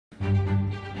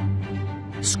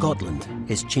Scotland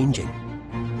is changing.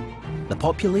 The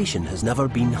population has never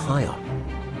been higher.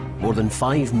 More than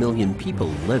 5 million people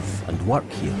live and work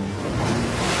here.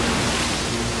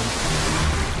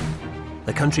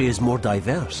 The country is more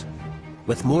diverse,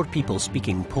 with more people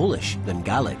speaking Polish than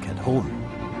Gaelic at home.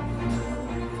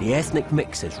 The ethnic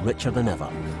mix is richer than ever.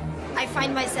 I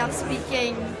find myself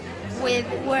speaking with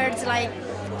words like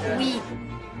we.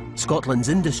 Scotland's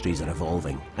industries are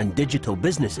evolving and digital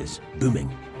businesses booming.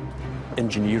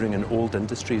 Engineering and old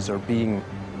industries are being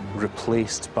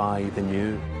replaced by the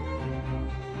new.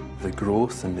 The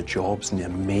growth and the jobs and the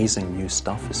amazing new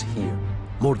stuff is here.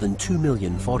 More than 2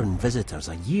 million foreign visitors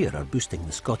a year are boosting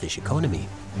the Scottish economy.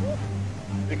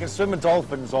 You can swim with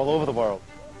dolphins all over the world.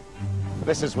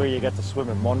 This is where you get to swim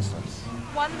with monsters.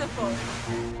 Wonderful.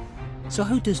 So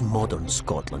how does modern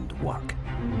Scotland work?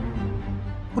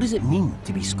 What does it mean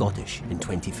to be Scottish in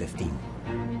 2015?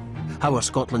 How are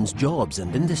Scotland's jobs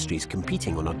and industries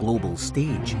competing on a global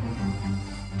stage?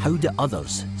 How do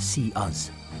others see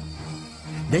us?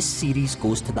 This series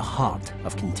goes to the heart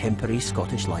of contemporary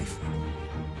Scottish life,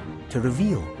 to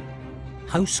reveal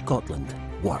how Scotland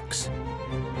works.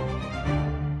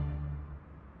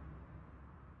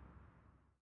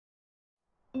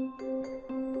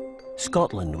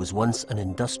 Scotland was once an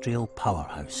industrial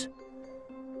powerhouse.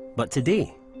 But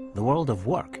today, the world of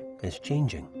work is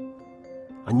changing.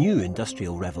 A new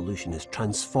industrial revolution is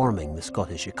transforming the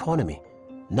Scottish economy,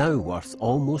 now worth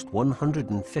almost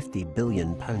 £150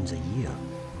 billion a year.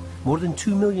 More than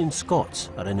 2 million Scots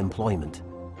are in employment.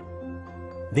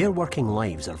 Their working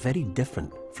lives are very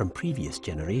different from previous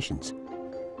generations.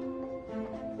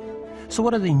 So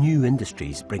what are the new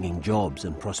industries bringing jobs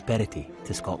and prosperity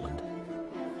to Scotland?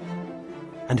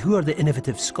 And who are the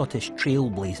innovative Scottish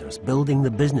trailblazers building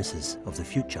the businesses of the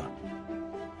future?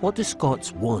 What do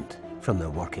Scots want from their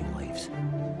working lives?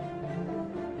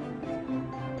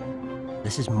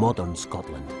 This is modern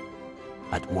Scotland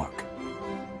at work.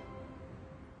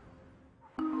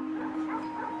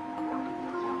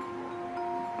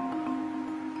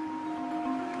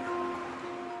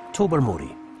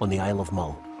 Tobermory on the Isle of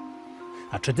Mull,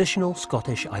 a traditional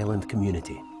Scottish island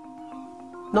community.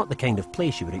 Not the kind of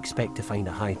place you would expect to find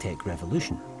a high-tech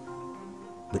revolution,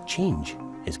 but change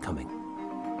is coming.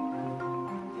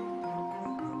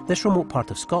 This remote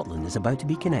part of Scotland is about to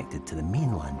be connected to the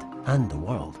mainland and the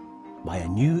world by a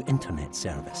new internet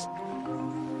service.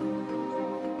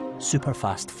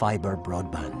 Superfast fibre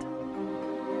broadband.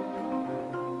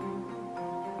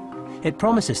 It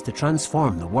promises to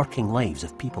transform the working lives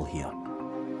of people here.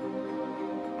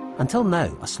 Until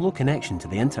now, a slow connection to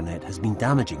the internet has been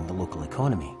damaging the local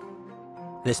economy.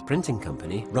 This printing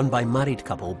company, run by married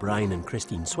couple Brian and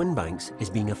Christine Swinbanks, is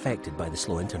being affected by the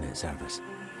slow internet service.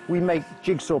 We make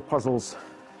jigsaw puzzles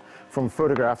from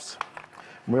photographs.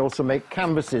 We also make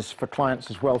canvases for clients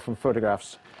as well from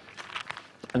photographs.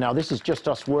 And now this is just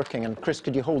us working, and Chris,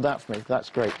 could you hold that for me?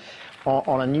 That's great.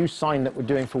 On a new sign that we're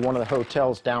doing for one of the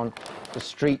hotels down the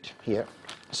street here.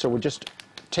 So we're just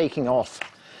taking off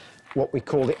what we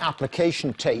call the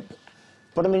application tape.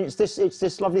 But I mean, it's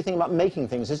this lovely thing about making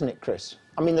things, isn't it, Chris?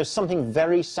 I mean, there's something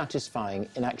very satisfying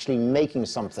in actually making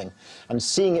something and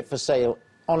seeing it for sale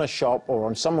on a shop or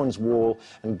on someone's wall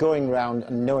and going around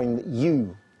and knowing that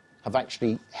you have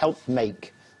actually helped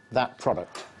make that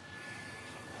product.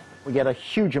 We get a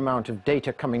huge amount of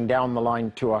data coming down the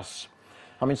line to us.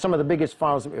 I mean, some of the biggest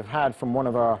files that we've had from one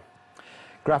of our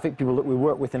graphic people that we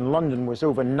work with in London was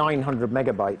over 900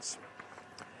 megabytes.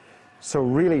 So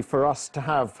really, for us to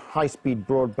have high-speed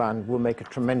broadband will make a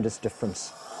tremendous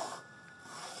difference.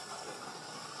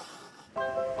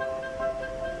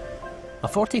 A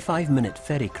 45-minute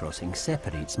ferry crossing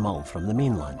separates Mull from the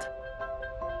mainland.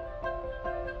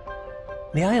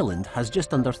 The island has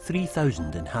just under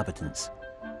 3,000 inhabitants.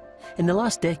 In the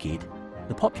last decade,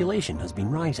 the population has been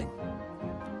rising.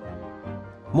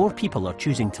 More people are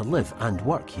choosing to live and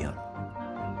work here.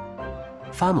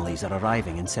 Families are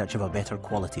arriving in search of a better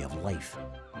quality of life,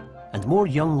 and more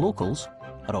young locals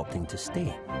are opting to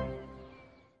stay.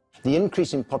 The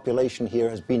increase in population here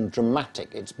has been dramatic,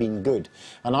 it's been good,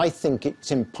 and I think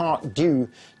it's in part due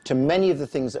to many of the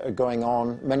things that are going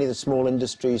on, many of the small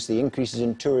industries, the increases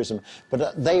in tourism,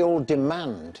 but they all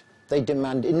demand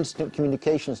instant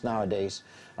communications nowadays,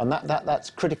 and that's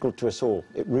critical to us all.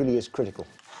 It really is critical.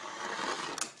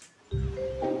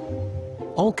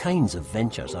 All kinds of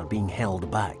ventures are being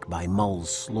held back by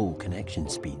Mull's slow connection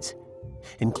speeds,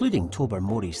 including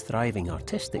Tobermory's thriving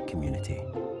artistic community.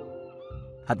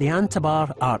 At the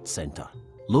Antabar Arts Centre,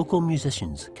 local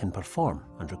musicians can perform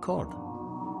and record.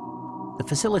 The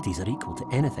facilities are equal to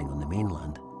anything on the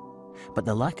mainland, but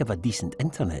the lack of a decent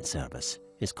internet service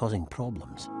is causing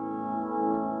problems.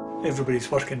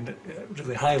 Everybody's working at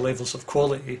really high levels of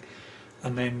quality,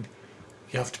 and then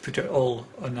you have to put it all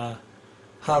on a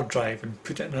hard drive and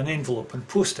put it in an envelope and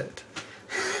post it.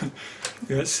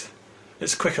 You know,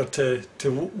 it's quicker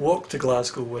to walk to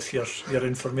Glasgow with your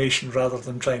information rather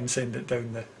than try and send it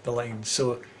down the line.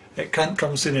 So it can't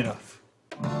come soon enough.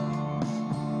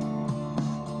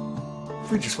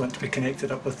 We just want to be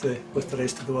connected up with the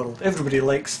rest of the world. Everybody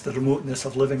likes the remoteness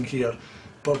of living here,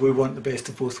 but we want the best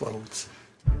of both worlds.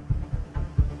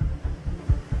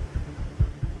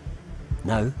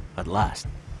 Now, at last,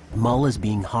 Mull is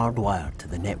being hardwired to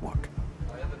the network.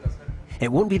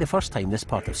 It won't be the first time this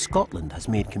part of Scotland has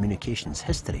made communications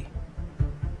history.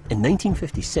 In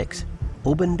 1956,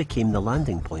 Oban became the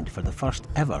landing point for the first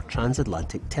ever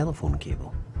transatlantic telephone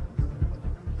cable.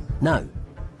 Now,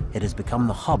 it has become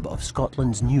the hub of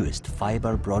Scotland's newest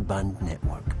fibre broadband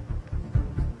network.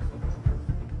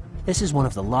 This is one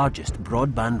of the largest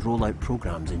broadband rollout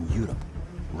programmes in Europe,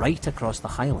 right across the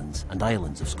Highlands and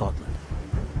Islands of Scotland.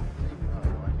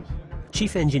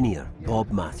 Chief Engineer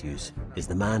Bob Matthews is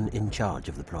the man in charge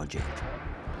of the project.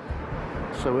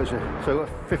 So we've got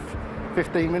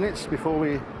 15 minutes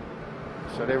before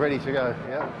so they're ready to go,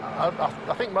 yeah?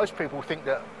 I think most people think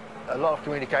that a lot of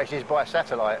communication is by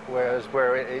satellite, whereas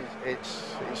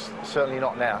it's certainly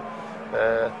not now.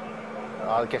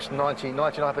 I guess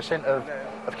 99%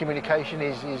 of communication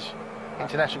is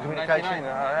international communication. 99,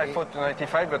 I thought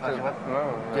 95, but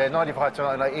no. Yeah, 95 to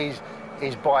 99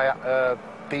 is by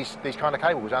these kind of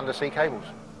cables, undersea cables.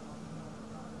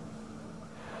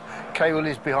 Cable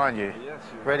is behind you, yes,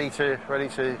 ready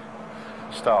to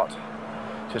start.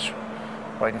 Just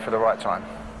waiting for the right time.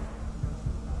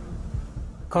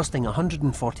 Costing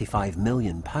 £145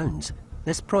 million,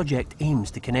 this project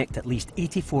aims to connect at least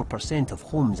 84% of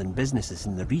homes and businesses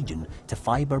in the region to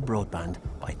fibre broadband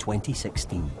by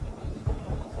 2016.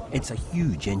 It's a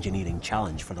huge engineering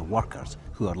challenge for the workers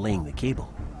who are laying the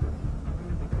cable.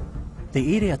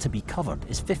 The area to be covered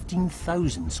is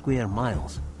 15,000 square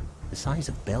miles, the size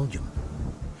of Belgium.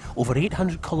 Over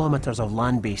 800 kilometres of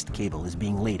land-based cable is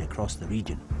being laid across the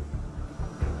region.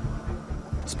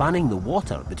 Spanning the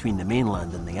water between the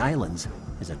mainland and the islands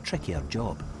is a trickier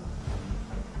job.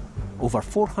 Over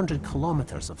 400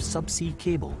 kilometres of subsea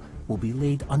cable will be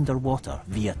laid underwater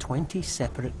via 20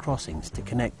 separate crossings to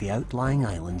connect the outlying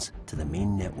islands to the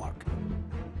main network.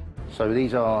 So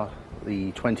these are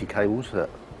the 20 cables that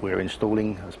we're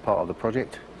installing as part of the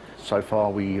project. So far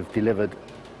we've delivered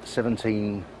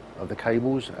 17 of the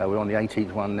cables. We're on the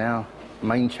 18th one now.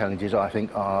 Main challenges, I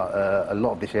think, are a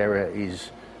lot of this area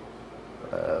is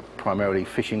primarily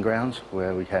fishing grounds,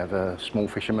 where we have small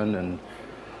fishermen and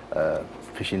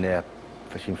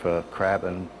fishing for crab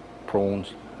and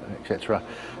prawns, etc.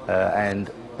 And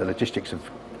the logistics of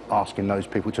asking those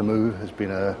people to move has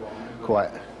been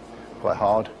quite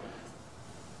hard.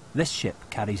 This ship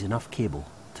carries enough cable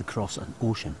to cross an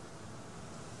ocean.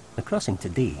 The crossing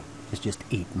today is just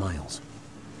 8 miles.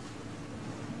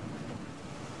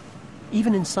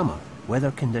 Even in summer,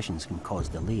 weather conditions can cause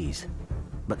delays,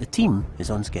 but the team is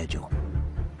on schedule.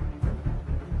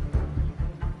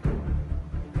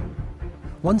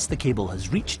 Once the cable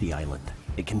has reached the island,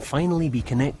 it can finally be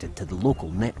connected to the local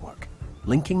network,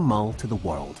 linking Mull to the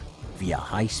world via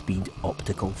high-speed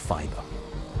optical fibre.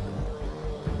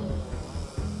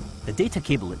 The data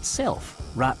cable itself,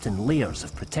 wrapped in layers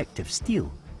of protective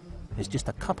steel, is just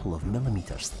a couple of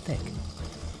millimetres thick.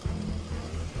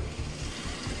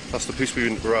 That's the piece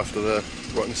we're after there,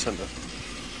 right in the centre.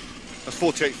 That's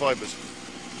 48 fibres.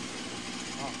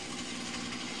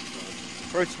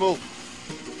 Very small.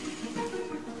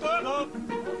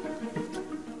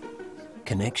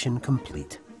 Connection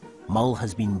complete. Mull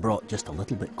has been brought just a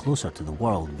little bit closer to the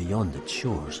world beyond its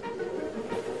shores.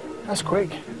 That's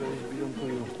quick.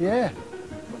 Yeah.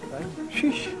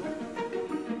 Sheesh.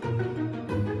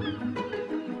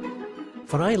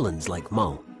 For islands like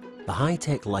Mull, the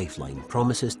high-tech lifeline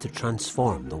promises to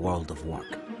transform the world of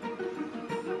work.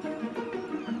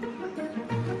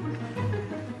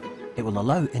 It will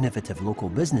allow innovative local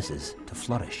businesses to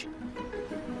flourish.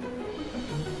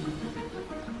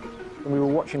 We were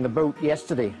watching the boat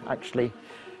yesterday, actually,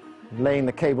 laying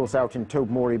the cables out in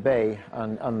Tobermory Bay,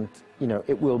 and you know,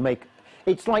 it will make...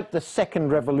 It's like the second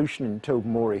revolution in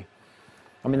Tobermory.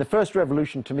 I mean, the first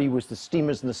revolution to me was the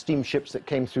steamers and the steamships that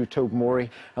came through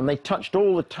Tobermory, and they touched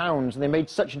all the towns, and they made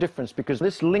such a difference because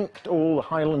this linked all the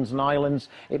highlands and islands,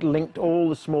 it linked all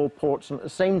the small ports, and at the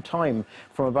same time,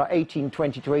 from about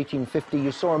 1820 to 1850,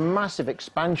 you saw a massive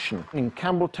expansion. In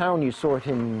Campbelltown, you saw it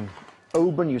in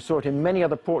Oban, you saw it in many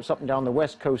other ports up and down the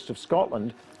west coast of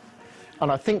Scotland.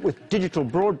 And I think with digital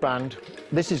broadband,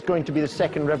 this is going to be the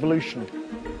second revolution.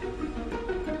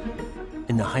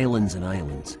 In the Highlands and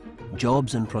Islands,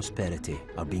 jobs and prosperity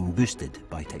are being boosted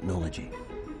by technology.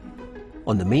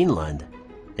 On the mainland,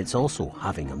 it's also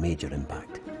having a major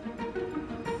impact.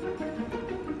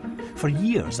 For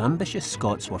years, ambitious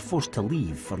Scots were forced to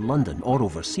leave for London or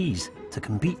overseas to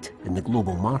compete in the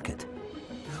global market,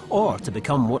 or to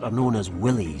become what are known as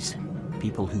willies,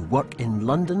 people who work in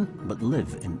London but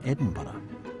live in Edinburgh.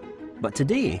 But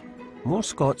today, more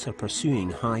Scots are pursuing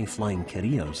high-flying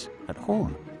careers at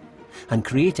home and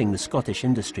creating the Scottish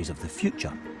industries of the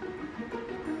future.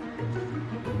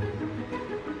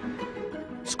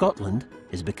 Scotland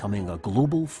is becoming a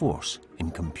global force in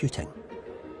computing.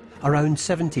 Around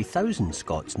 70,000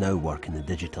 Scots now work in the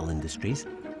digital industries.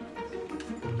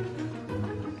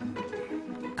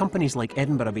 Companies like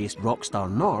Edinburgh-based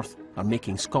Rockstar North are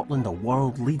making Scotland a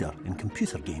world leader in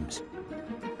computer games.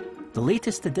 The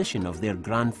latest edition of their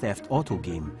Grand Theft Auto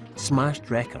game smashed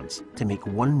records to make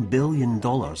 $1 billion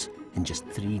in just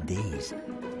 3 days.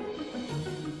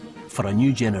 For a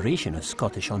new generation of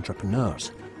Scottish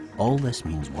entrepreneurs, all this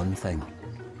means one thing: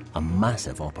 a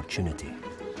massive opportunity.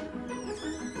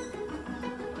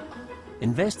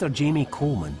 Investor Jamie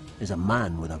Coleman is a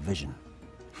man with a vision.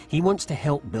 He wants to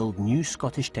help build new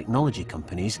Scottish technology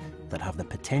companies that have the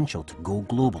potential to go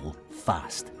global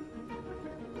fast.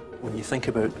 When you think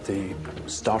about the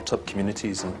startup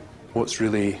communities and what's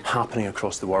really happening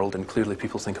across the world, and clearly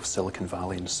people think of Silicon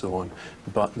Valley and so on,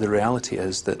 but the reality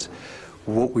is that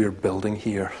what we're building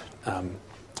here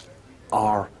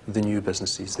are the new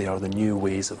businesses. They are the new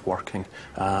ways of working.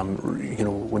 You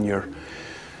know, when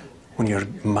your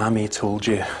mammy told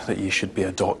you that you should be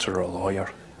a doctor or a lawyer,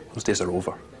 those days are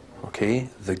over. Okay?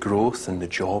 The growth and the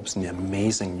jobs and the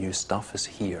amazing new stuff is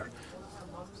here.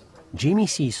 Jamie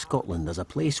sees Scotland as a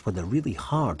place where the really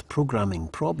hard programming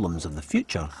problems of the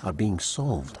future are being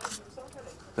solved.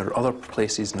 There are other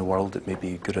places in the world that may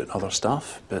be good at other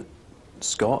stuff, but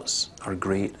Scots are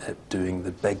great at doing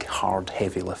the big, hard,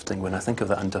 heavy lifting. When I think of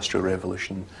that Industrial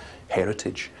Revolution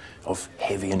heritage of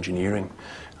heavy engineering,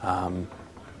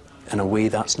 in a way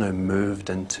that's now moved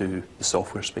into the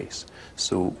software space.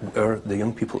 So the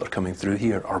young people that are coming through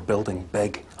here are building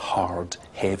big, hard,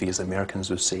 heavy, as Americans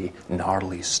would say,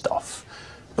 gnarly stuff,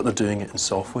 but they're doing it in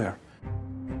software.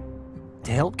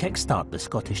 To help kickstart the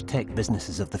Scottish tech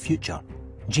businesses of the future,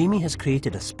 Jamie has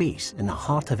created a space in the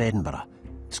heart of Edinburgh,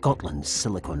 Scotland's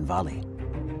Silicon Valley.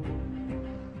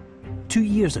 2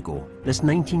 years ago, this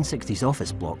 1960s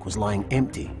office block was lying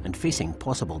empty and facing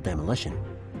possible demolition.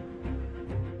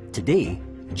 Today,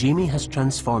 Jamie has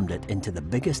transformed it into the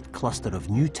biggest cluster of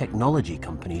new technology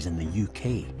companies in the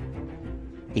UK.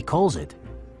 He calls it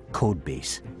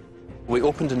Codebase. We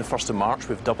opened on the 1st of March.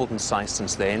 We've doubled in size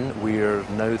since then. We're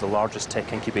now the largest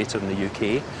tech incubator in the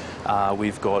UK.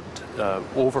 We've got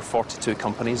over 42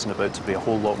 companies and about to be a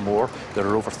whole lot more. There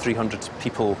are over 300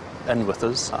 people in with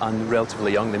us and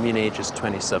relatively young. The mean age is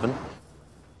 27.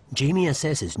 Jamie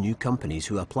assesses new companies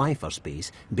who apply for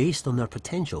space based on their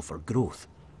potential for growth.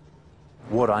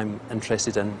 What I'm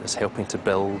interested in is helping to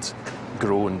build,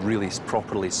 grow and really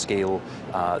properly scale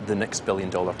the next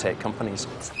billion-dollar tech companies.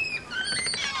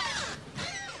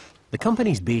 The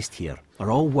companies based here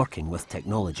are all working with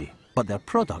technology, but their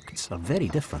products are very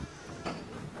different.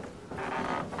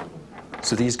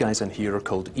 So these guys in here are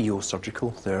called EO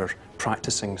Surgical. They're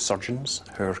practicing surgeons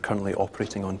who are currently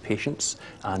operating on patients,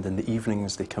 and in the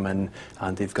evenings they come in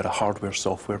and they've got a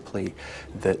hardware-software play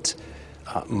that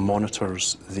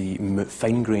monitors the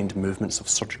fine-grained movements of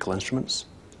surgical instruments.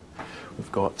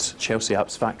 We've got Chelsea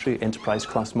Apps Factory,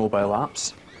 enterprise-class mobile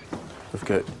apps. We've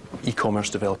got e-commerce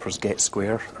developers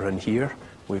GetSquare are in here.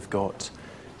 We've got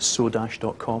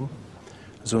Sodash.com.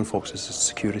 ZoneFox is a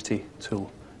security tool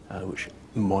which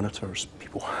monitors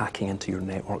people hacking into your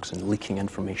networks and leaking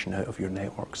information out of your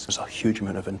networks. There's a huge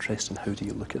amount of interest in how do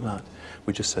you look at that.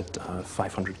 We just had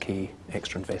 500k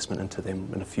extra investment into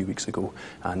them a few weeks ago,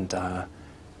 and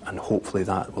hopefully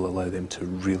that will allow them to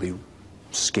really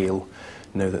scale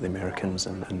now that the Americans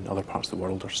and other parts of the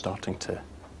world are starting to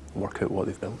work out what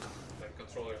they've built.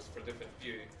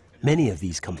 Many of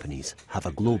these companies have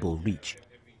a global reach,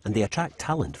 and they attract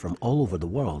talent from all over the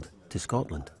world to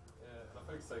Scotland.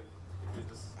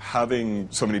 Having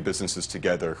so many businesses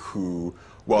together who,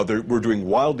 while we're doing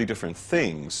wildly different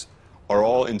things, are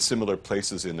all in similar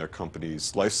places in their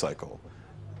company's life cycle,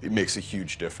 it makes a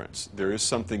huge difference. There is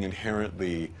something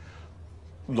inherently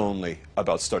lonely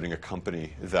about starting a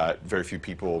company that very few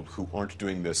people who aren't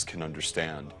doing this can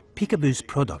understand. Peekaboo's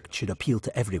product should appeal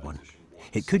to everyone,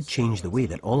 It could change the way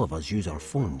that all of us use our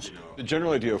phones. The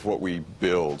general idea of what we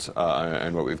build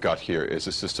and what we've got here is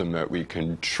a system that we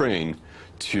can train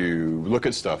to look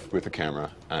at stuff with a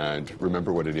camera and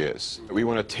remember what it is. We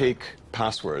want to take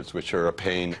passwords, which are a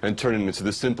pain, and turn it into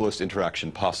the simplest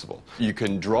interaction possible. You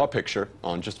can draw a picture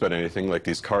on just about anything, like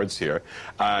these cards here,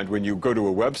 and when you go to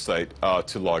a website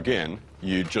to log in,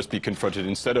 you'd just be confronted,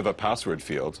 instead of a password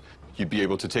field, you'd be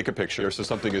able to take a picture. So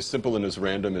something as simple and as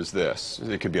random as this.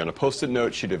 It could be on a Post-it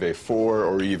note, sheet of A4,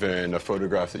 or even a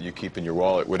photograph that you keep in your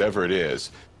wallet, whatever it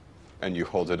is. And you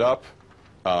hold it up,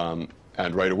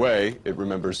 and right away, it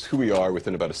remembers who we are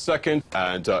within about a second,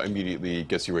 and immediately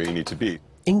gets you where you need to be.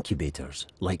 Incubators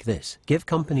like this give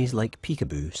companies like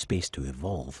Peekaboo space to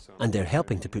evolve, and they're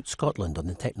helping to put Scotland on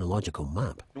the technological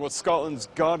map. What Scotland's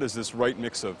got is this right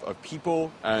mix of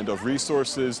people and of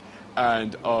resources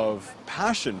and of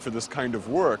passion for this kind of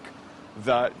work.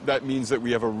 That means that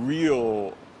we have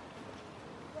the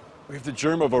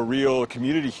germ of a real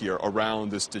community here around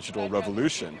this digital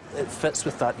revolution. It fits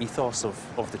with that ethos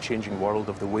of the changing world,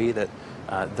 of the way that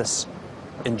this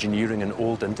engineering and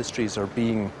old industries are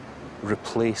being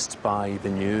replaced by the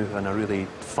new in a really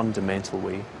fundamental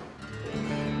way.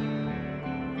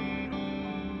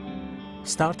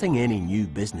 Starting any new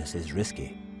business is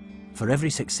risky. For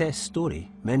every success story,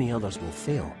 many others will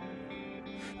fail.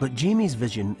 But Jamie's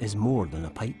vision is more than a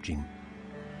pipe dream.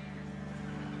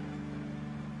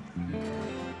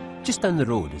 Just down the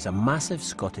road is a massive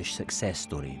Scottish success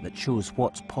story that shows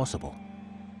what's possible.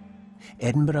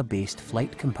 Edinburgh-based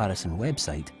flight comparison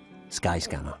website,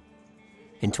 Skyscanner.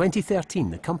 In 2013,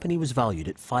 the company was valued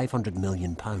at £500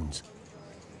 million.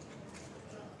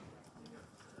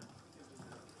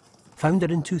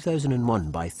 Founded in 2001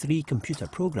 by 3 computer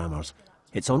programmers,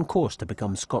 it's on course to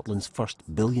become Scotland's first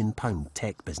billion-pound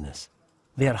tech business.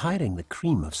 They are hiring the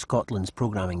cream of Scotland's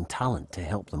programming talent to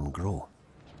help them grow.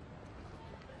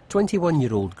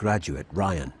 21-year-old graduate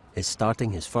Ryan is starting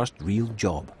his first real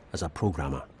job as a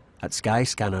programmer at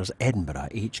Skyscanner's Edinburgh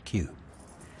HQ.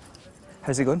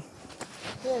 How's it going?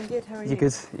 Yeah, I'm good. How are you? You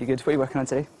good? You good? What are you working on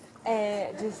today?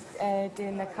 Just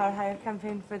doing the car hire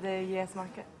campaign for the US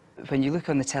market. When you look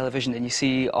on the television and you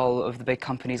see all of the big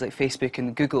companies like Facebook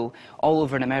and Google all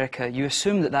over in America, you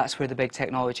assume that that's where the big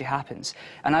technology happens.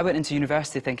 And I went into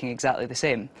university thinking exactly the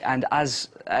same. And as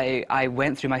I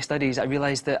went through my studies, I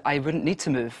realised that I wouldn't need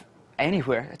to move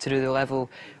anywhere to do the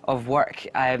level of work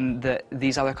that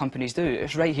these other companies do.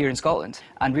 It's right here in Scotland.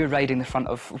 And we're riding the front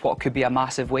of what could be a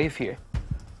massive wave here.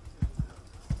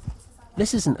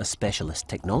 This isn't a specialist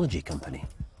technology company.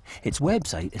 Its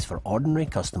website is for ordinary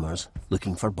customers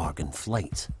looking for bargain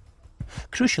flights.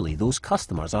 Crucially, those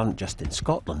customers aren't just in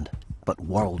Scotland, but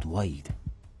worldwide.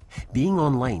 Being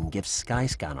online gives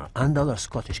Skyscanner and other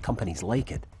Scottish companies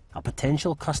like it a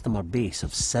potential customer base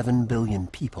of 7 billion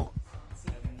people.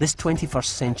 This 21st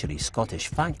century Scottish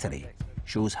factory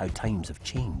shows how times have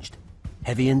changed.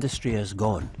 Heavy industry is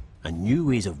gone, and new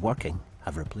ways of working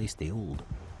have replaced the old.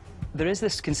 There is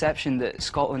this conception that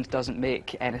Scotland doesn't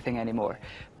make anything anymore,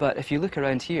 but if you look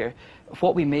around here,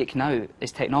 what we make now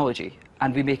is technology,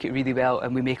 and we make it really well,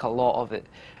 and we make a lot of it.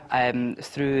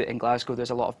 Through in Glasgow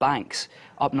there's a lot of banks,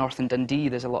 up north in Dundee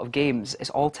there's a lot of games. It's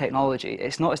all technology.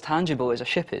 It's not as tangible as a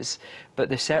ship is, but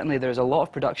there's a lot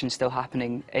of production still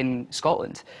happening in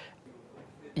Scotland.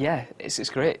 Yeah, it's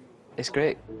great. It's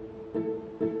great.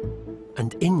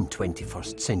 And in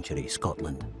 21st century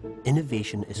Scotland,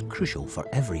 innovation is crucial for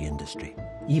every industry,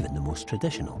 even the most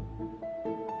traditional.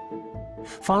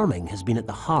 Farming has been at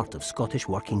the heart of Scottish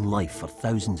working life for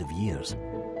thousands of years.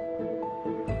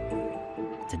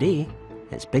 Today,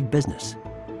 it's big business.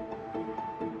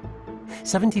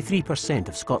 73%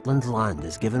 of Scotland's land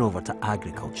is given over to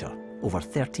agriculture, over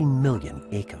 13 million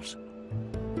acres.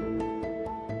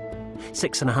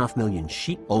 6.5 million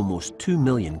sheep, almost 2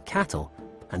 million cattle,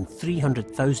 and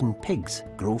 300,000 pigs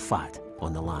grow fat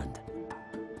on the land.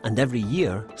 And every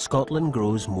year, Scotland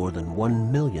grows more than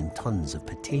 1 million tonnes of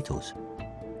potatoes.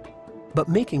 But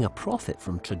making a profit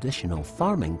from traditional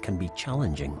farming can be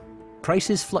challenging.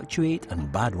 Prices fluctuate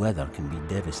and bad weather can be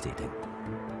devastating.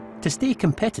 To stay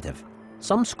competitive,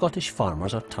 some Scottish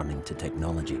farmers are turning to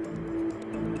technology.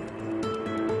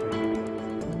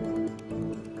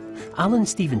 Alan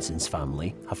Stevenson's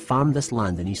family have farmed this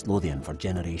land in East Lothian for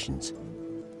generations.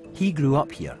 He grew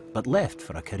up here, but left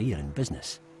for a career in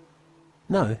business.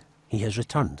 Now, he has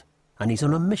returned, and he's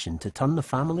on a mission to turn the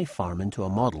family farm into a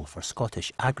model for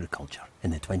Scottish agriculture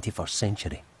in the 21st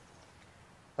century.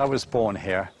 I was born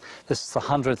here. This is the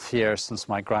 100th year since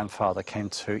my grandfather came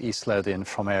to East Lothian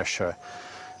from Ayrshire.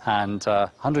 And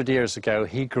 100 years ago,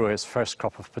 he grew his first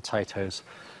crop of potatoes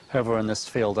over in this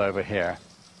field over here.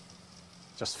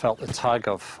 just felt the tug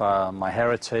of my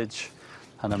heritage,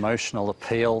 an emotional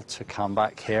appeal to come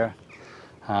back here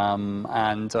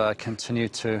and continue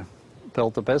to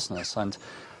build the business. And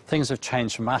things have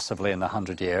changed massively in the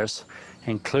 100 years,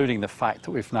 including the fact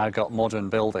that we've now got modern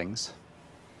buildings.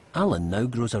 Alan now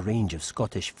grows a range of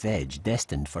Scottish veg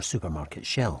destined for supermarket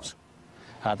shelves.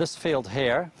 This field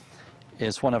here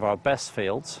is one of our best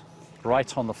fields,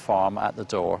 right on the farm at the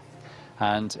door.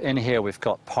 And in here we've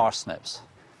got parsnips.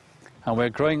 And we're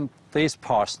growing these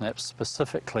parsnips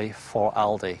specifically for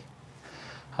Aldi,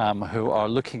 who are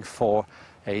looking for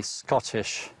a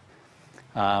Scottish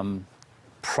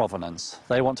provenance.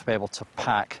 They want to be able to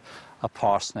pack a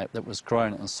parsnip that was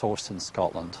grown and sourced in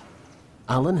Scotland.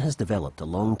 Alan has developed a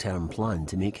long-term plan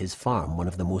to make his farm one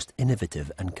of the most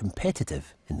innovative and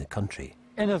competitive in the country.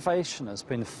 Innovation has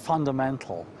been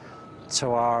fundamental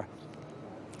to our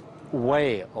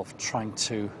way of trying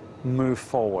to move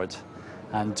forward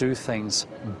and do things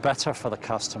better for the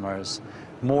customers,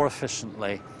 more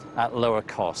efficiently, at lower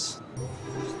costs.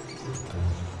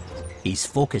 He's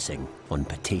focusing on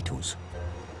potatoes.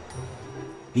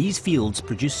 These fields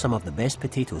produce some of the best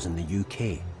potatoes in the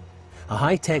UK. A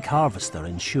high-tech harvester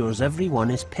ensures every one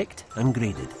is picked and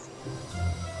graded.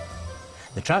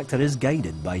 The tractor is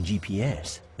guided by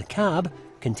GPS. The cab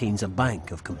contains a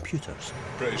bank of computers.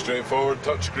 Pretty straightforward,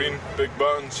 touchscreen, big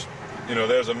buttons. You know,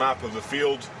 there's a map of the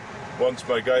field. Once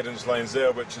my guidance line's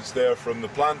there, which is there from the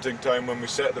planting time when we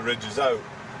set the ridges out,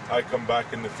 I come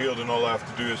back in the field and all I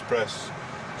have to do is press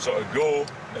sort of go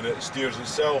and it steers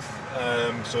itself.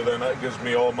 So then that gives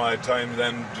me all my time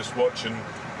then just watching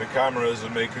the cameras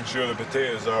and making sure the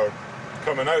potatoes are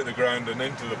coming out of the ground and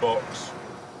into the box.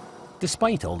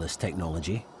 Despite all this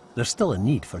technology, there's still a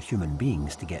need for human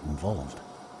beings to get involved.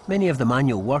 Many of the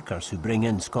manual workers who bring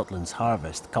in Scotland's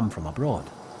harvest come from abroad.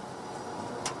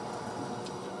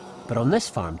 But on this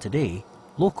farm today,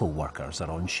 local workers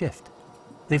are on shift.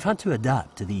 They've had to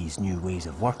adapt to these new ways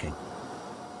of working.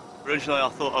 Originally I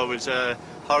thought I was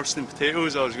harvesting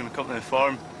potatoes. I was going to come to the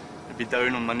farm, I'd be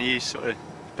down on my knees sort of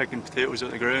picking potatoes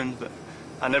out the ground, but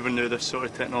I never knew this sort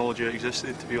of technology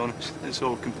existed, to be honest. It's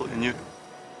all completely new.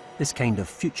 This kind of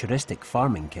futuristic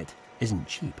farming kit isn't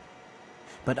cheap.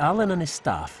 But Alan and his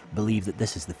staff believe that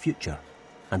this is the future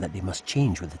and that they must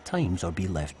change with the times or be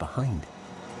left behind.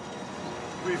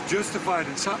 We've justified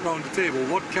and sat round the table,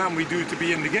 what can we do to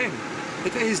be in the game?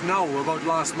 It is now about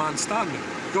last man standing.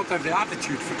 You've got to have the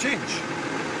attitude for change.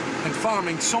 And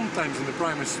farming sometimes in the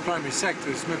primary sector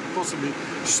is possibly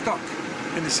stuck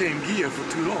in the same gear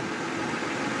for too long.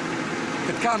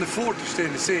 It can't afford to stay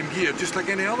in the same gear, just like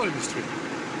any other industry.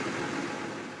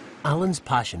 Alan's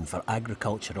passion for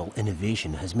agricultural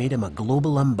innovation has made him a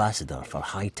global ambassador for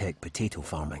high-tech potato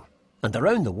farming. And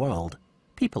around the world,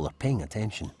 people are paying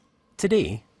attention.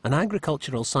 Today, an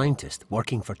agricultural scientist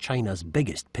working for China's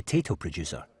biggest potato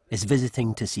producer is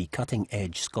visiting to see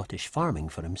cutting-edge Scottish farming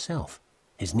for himself.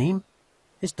 His name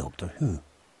is Doctor Who.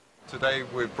 Today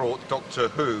we've brought Doctor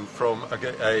Who from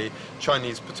a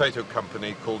Chinese potato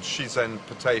company called Shenzhen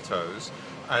Potatoes,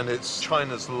 and it's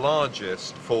China's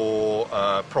largest for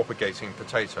propagating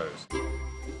potatoes.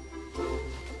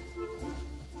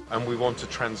 And we want to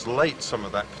translate some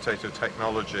of that potato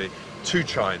technology to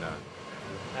China.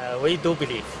 We do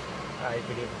believe, I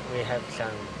believe we have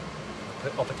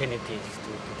some opportunities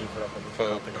to develop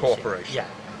for cooperation. Yeah.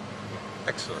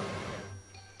 Excellent.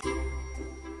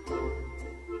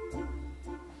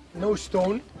 No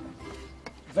stone,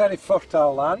 very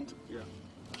fertile land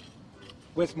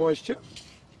with moisture,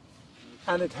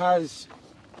 and it has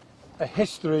a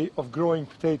history of growing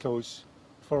potatoes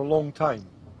for a long time.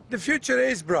 The future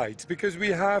is bright because we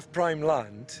have prime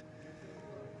land,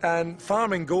 and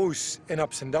farming goes in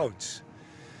ups and downs.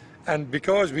 And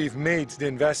because we've made the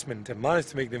investment and managed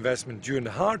to make the investment during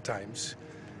the hard times,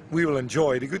 we will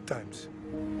enjoy the good times.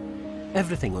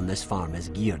 Everything on this farm is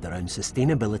geared around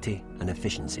sustainability and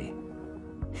efficiency.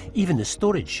 Even the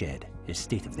storage shed is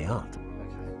state-of-the-art.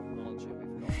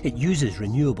 It uses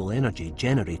renewable energy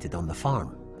generated on the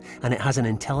farm, and it has an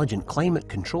intelligent climate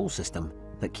control system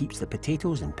that keeps the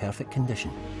potatoes in perfect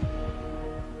condition.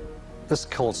 This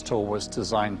cold store was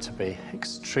designed to be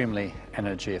extremely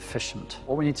energy efficient.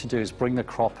 What we need to do is bring the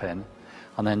crop in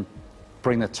and then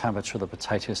bring the temperature of the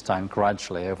potatoes down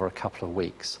gradually over a couple of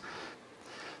weeks.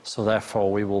 So therefore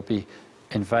we will be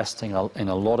investing in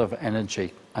a lot of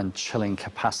energy and chilling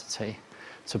capacity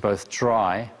to both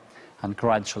dry and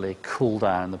gradually cool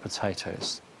down the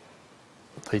potatoes.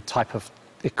 The type of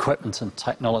equipment and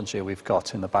technology we've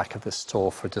got in the back of this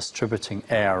store for distributing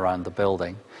air around the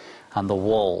building and the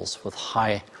walls with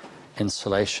high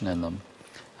insulation in them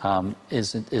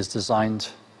is designed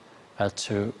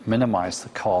to minimise the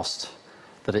cost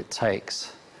that it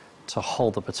takes to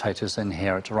hold the potatoes in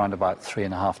here at around about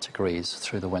 3.5 degrees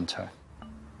through the winter.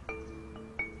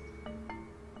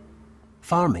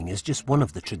 Farming is just one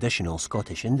of the traditional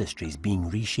Scottish industries being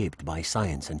reshaped by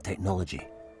science and technology.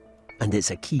 And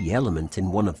it's a key element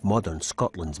in one of modern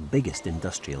Scotland's biggest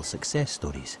industrial success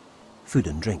stories, food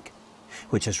and drink,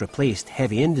 which has replaced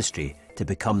heavy industry to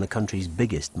become the country's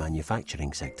biggest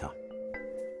manufacturing sector.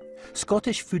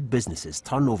 Scottish food businesses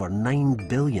turn over £9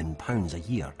 billion a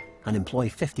year and employ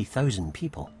 50,000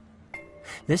 people.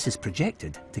 This is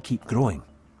projected to keep growing.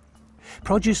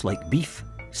 Produce like beef,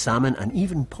 salmon and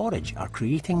even porridge are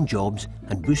creating jobs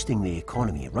and boosting the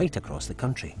economy right across the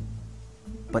country.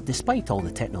 But despite all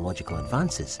the technological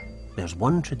advances, there's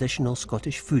one traditional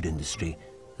Scottish food industry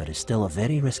that is still a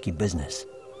very risky business: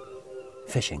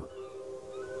 fishing.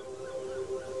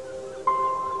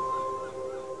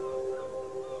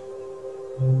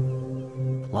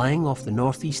 Lying off the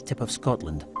northeast tip of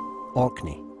Scotland,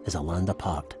 Orkney is a land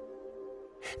apart.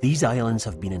 These islands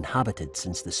have been inhabited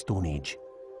since the Stone Age.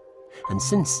 And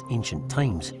since ancient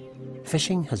times,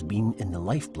 fishing has been in the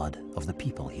lifeblood of the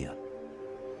people here.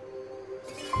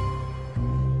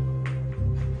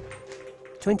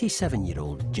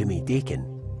 27-year-old Jimmy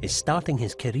Dakin is starting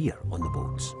his career on the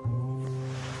boats.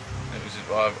 It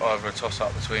was either a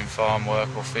toss-up between farm work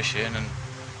or fishing, and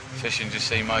fishing just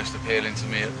seemed most appealing to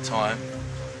me at the time,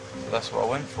 so that's what I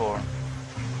went for.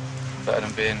 Better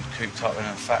than being cooped up in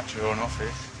a factory or an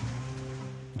office.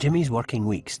 Jimmy's working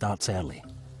week starts early,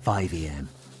 5 a.m.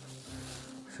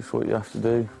 It's just what you have to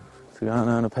do to go and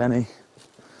earn a penny.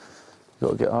 You've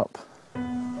got to get up.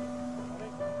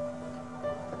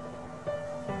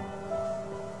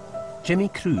 Jimmy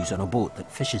crews on a boat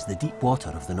that fishes the deep water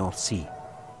of the North Sea.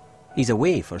 He's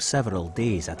away for several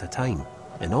days at a time,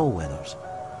 in all weathers.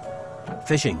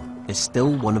 Fishing is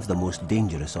still one of the most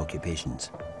dangerous occupations.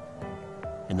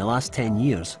 In the last 10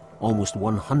 years, almost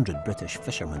 100 British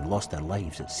fishermen lost their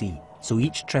lives at sea, so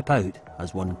each trip out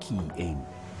has one key aim.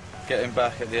 Getting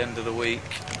back at the end of the week,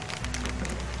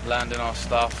 landing our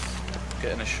stuff,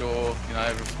 getting ashore, you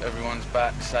know, everyone's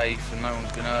back safe and no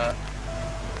one's been hurt.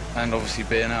 And obviously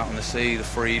being out on the sea, the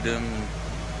freedom,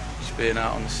 just being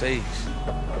out on the seas.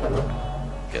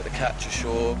 Get the catch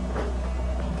ashore,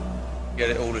 get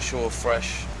it all ashore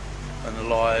fresh and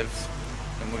alive,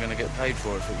 and we're going to get paid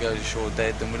for it. If it goes ashore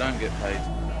dead, then we don't get paid.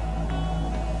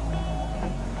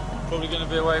 Probably going to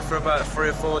be away for about 3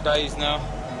 or 4 days now.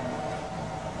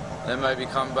 Then maybe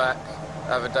come back,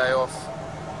 have a day off,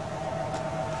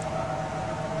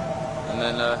 and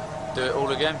then do it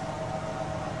all again.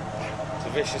 It's a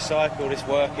vicious cycle, this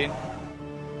working.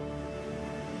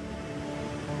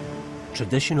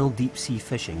 Traditional deep-sea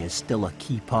fishing is still a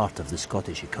key part of the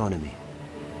Scottish economy.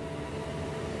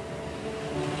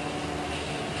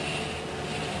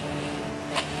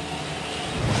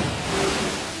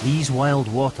 These wild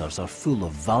waters are full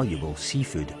of valuable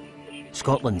seafood.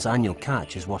 Scotland's annual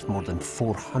catch is worth more than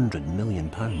 £400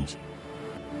 million.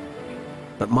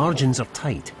 But margins are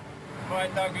tight.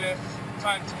 Right, Douglas,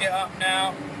 time to get up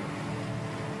now.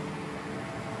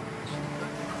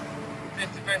 This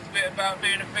is the best bit about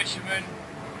being a fisherman.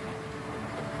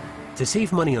 To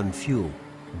save money on fuel,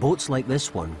 boats like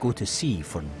this one go to sea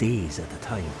for days at a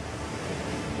time.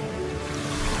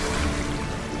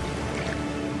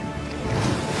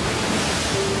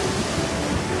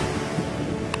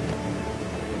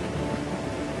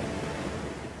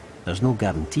 There's no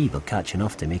guarantee they'll catch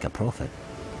enough to make a profit.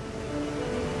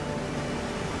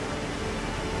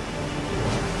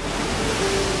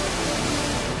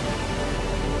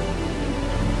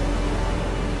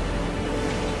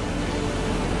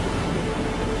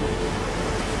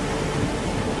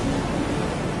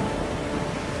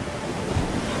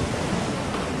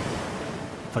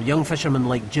 For young fishermen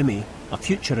like Jimmy, a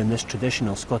future in this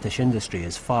traditional Scottish industry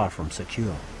is far from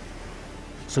secure.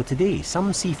 So today,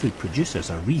 some seafood producers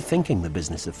are rethinking the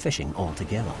business of fishing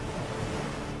altogether.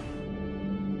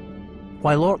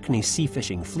 While Orkney's sea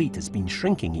fishing fleet has been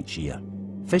shrinking each year,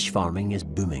 fish farming is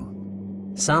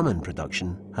booming. Salmon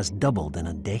production has doubled in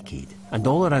a decade, and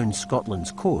all around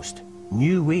Scotland's coast,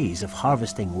 new ways of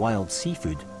harvesting wild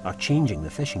seafood are changing the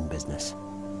fishing business.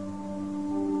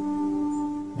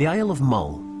 The Isle of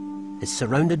Mull is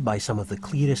surrounded by some of the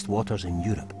clearest waters in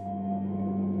Europe.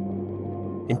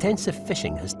 Intensive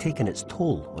fishing has taken its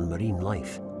toll on marine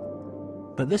life,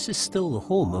 but this is still the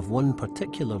home of one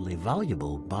particularly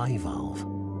valuable bivalve,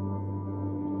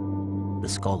 the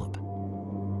scallop.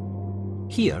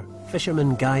 Here,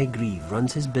 fisherman Guy Grieve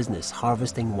runs his business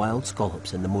harvesting wild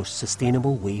scallops in the most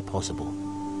sustainable way possible.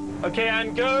 Okay,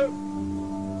 and go.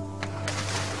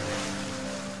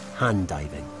 hand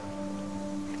diving.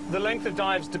 The length of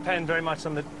dives depend very much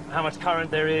on how much current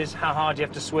there is, how hard you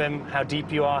have to swim, how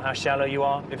deep you are, how shallow you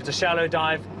are. If it's a shallow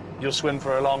dive, you'll swim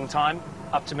for a long time,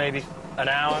 up to maybe an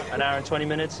hour and 20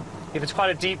 minutes. If it's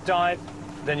quite a deep dive,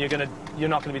 then you're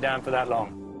not going to be down for that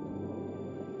long.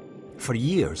 For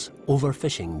years,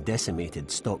 overfishing decimated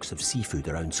stocks of seafood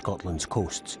around Scotland's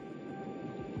coasts.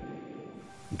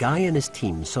 Guy and his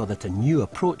team saw that a new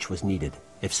approach was needed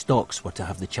if stocks were to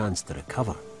have the chance to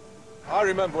recover. I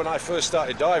remember when I first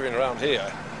started diving around here,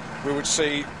 we would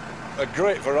see a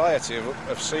great variety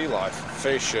of sea life,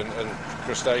 fish and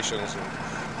crustaceans and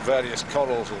various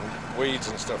corals and weeds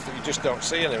and stuff that you just don't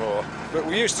see anymore. But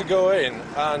we used to go in,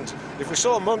 and if we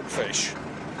saw monkfish,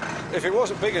 if it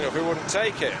wasn't big enough, we wouldn't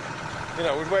take it. You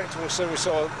know, we'd wait until we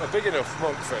saw a big enough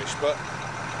monkfish, but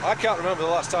I can't remember the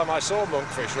last time I saw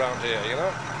monkfish around here, you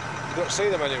know? You don't see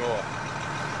them anymore,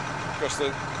 because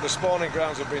the spawning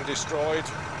grounds have been destroyed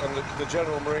and the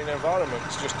general marine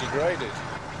environment's just degraded.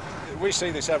 We see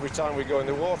this every time we go in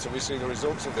the water. We see the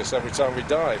results of this every time we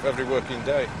dive, every working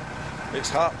day.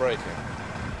 It's heartbreaking.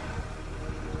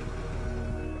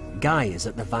 Guy is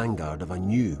at the vanguard of a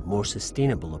new, more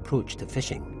sustainable approach to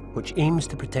fishing, which aims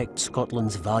to protect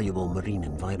Scotland's valuable marine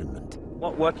environment.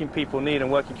 What working people need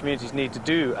and working communities need to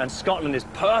do, and Scotland is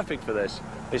perfect for this,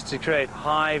 is to create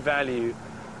high-value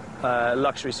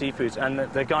luxury seafoods, and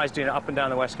the guys doing it up and down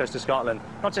the west coast of Scotland.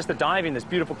 Not just the diving, there's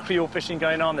beautiful creel fishing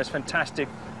going on, there's fantastic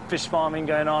fish farming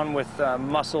going on with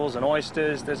mussels and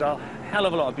oysters. There's a hell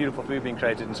of a lot of beautiful food being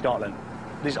created in Scotland.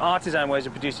 These artisan ways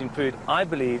of producing food, I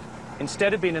believe,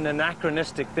 instead of being an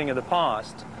anachronistic thing of the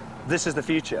past, this is the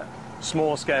future.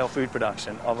 Small-scale food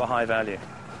production of a high value.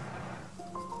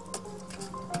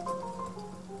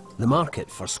 The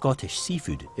market for Scottish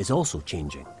seafood is also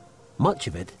changing. Much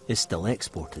of it is still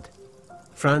exported.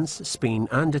 France, Spain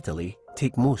and Italy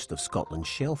take most of Scotland's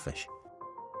shellfish.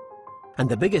 And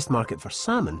the biggest market for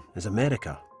salmon is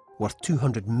America, worth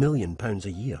 £200 million a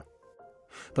year.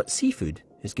 But seafood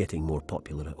is getting more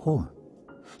popular at home.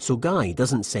 So Guy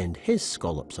doesn't send his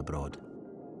scallops abroad.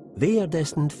 They are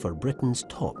destined for Britain's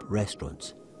top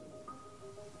restaurants.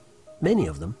 Many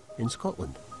of them in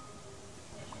Scotland.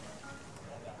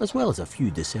 As well as a few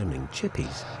discerning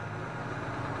chippies.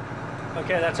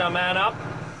 Okay, that's our man up.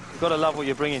 You've got to love what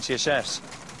you're bringing to your chefs,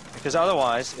 because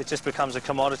otherwise it just becomes a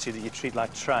commodity that you treat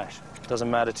like trash. It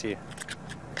doesn't matter to you.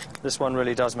 This one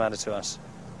really does matter to us.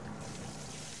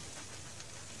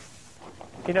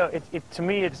 You know, to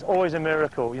me, it's always a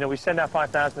miracle. You know, we send out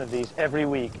 5,000 of these every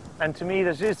week, and to me,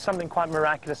 there's something quite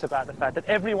miraculous about the fact that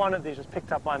every one of these was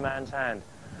picked up by man's hand,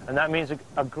 and that means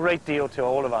a great deal to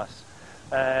all of us.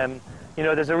 You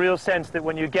know, there's a real sense that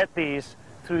when you get these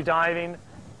through diving,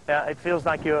 it feels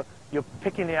like you're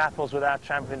picking the apples without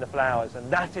trampling the flowers,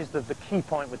 and that is the key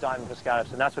point with diving for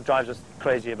scallops, and that's what drives us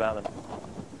crazy about them.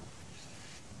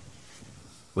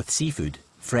 With seafood,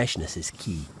 freshness is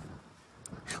key.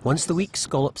 Once the week's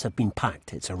scallops have been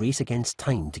packed, it's a race against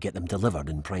time to get them delivered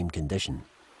in prime condition.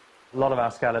 A lot of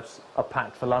our scallops are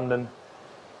packed for London.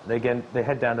 They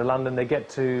head down to London. They get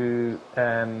to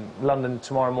London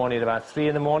tomorrow morning at about 3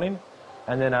 in the morning,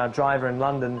 and then our driver in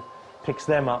London picks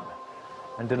them up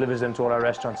and delivers them to all our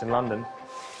restaurants in London.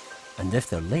 And if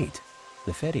they're late,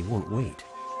 the ferry won't wait.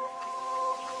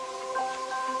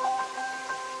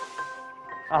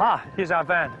 Aha, here's our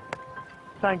van.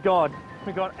 Thank God.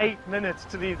 We've got 8 minutes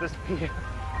to leave this pier.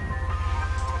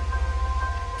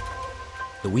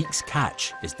 The week's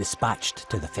catch is dispatched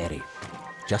to the ferry,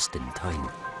 just in time.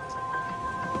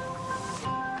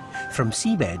 From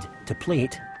seabed to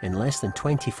plate in less than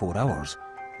 24 hours,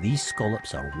 these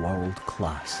scallops are world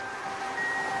class.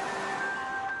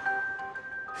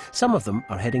 Some of them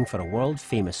are heading for a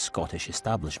world-famous Scottish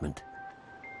establishment.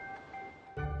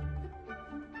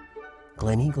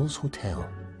 Gleneagles Hotel.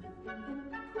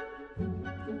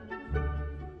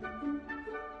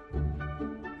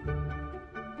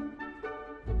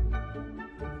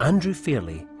 Andrew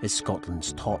Fairley is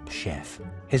Scotland's top chef.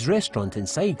 His restaurant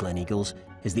inside Gleneagles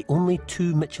is the only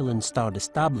 2 Michelin-starred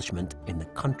establishment in the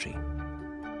country.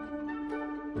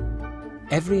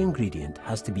 Every ingredient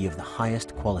has to be of the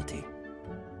highest quality.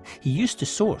 He used to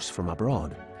source from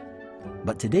abroad,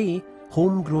 but today,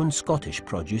 homegrown Scottish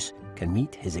produce can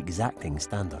meet his exacting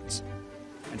standards.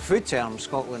 In food terms,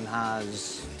 Scotland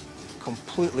has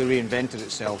completely reinvented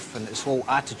itself and its whole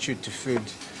attitude to food,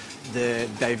 the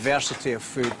diversity of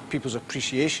food, people's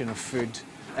appreciation of food.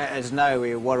 It is now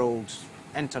a world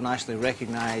internationally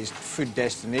recognised food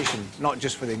destination, not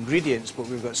just for the ingredients, but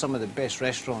we've got some of the best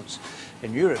restaurants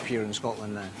in Europe here in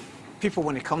Scotland now. People,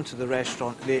 when they come to the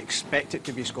restaurant, they expect it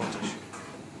to be Scottish.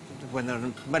 When they're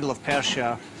in the middle of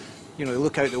Perthshire, You know, they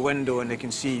look out the window and they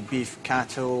can see beef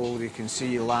cattle, they can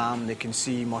see lamb, they can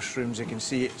see mushrooms, they can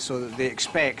see it, so that they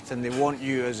expect and they want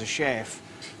you as a chef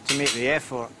to make the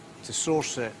effort to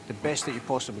source it the best that you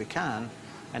possibly can,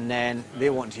 and then they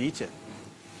want to eat it.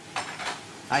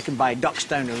 I can buy ducks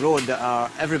down the road that are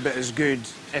every bit as good,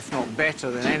 if not better,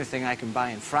 than anything I can buy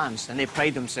in France, and they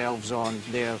pride themselves on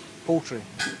their poultry.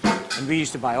 And we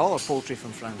used to buy all our poultry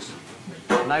from France.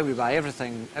 Now we buy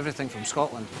everything from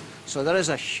Scotland. So there is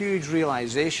a huge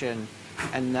realisation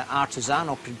in the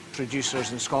artisanal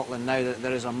producers in Scotland now that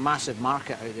there is a massive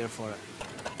market out there for it.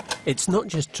 It's not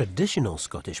just traditional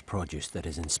Scottish produce that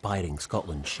is inspiring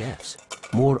Scotland's chefs.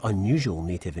 More unusual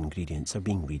native ingredients are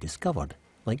being rediscovered,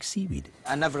 like seaweed.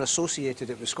 I never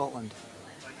associated it with Scotland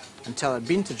until I'd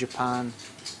been to Japan,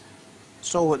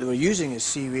 saw what they were using as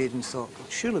seaweed and thought, well,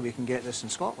 surely we can get this in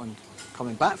Scotland.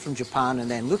 Coming back from Japan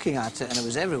and then looking at it, and it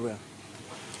was everywhere.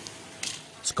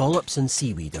 Scallops and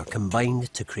seaweed are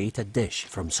combined to create a dish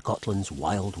from Scotland's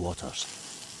wild waters.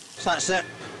 So that's it.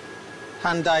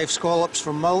 Hand-dived scallops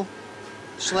from Mull,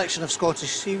 selection of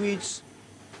Scottish seaweeds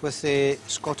with a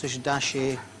Scottish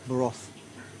dashi broth.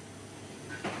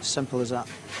 Simple as that.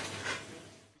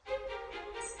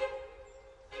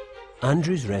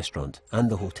 Andrew's restaurant and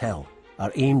the hotel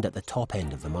are aimed at the top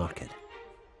end of the market.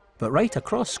 But right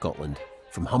across Scotland,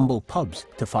 from humble pubs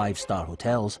to five-star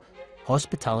hotels,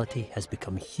 hospitality has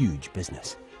become huge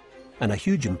business, and a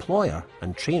huge employer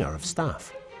and trainer of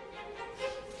staff.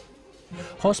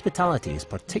 Hospitality is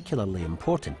particularly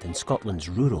important in Scotland's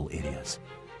rural areas.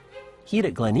 Here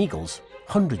at Gleneagles,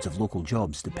 hundreds of local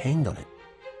jobs depend on it.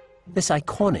 This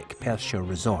iconic Perthshire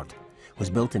resort was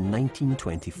built in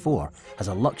 1924 as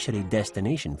a luxury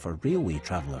destination for railway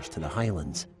travellers to the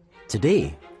Highlands.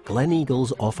 Today,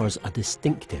 Gleneagles offers a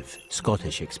distinctive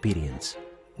Scottish experience,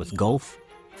 with golf,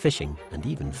 fishing and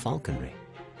even falconry.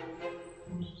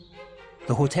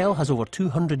 The hotel has over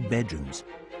 200 bedrooms,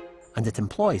 and it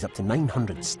employs up to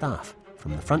 900 staff,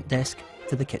 from the front desk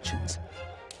to the kitchens.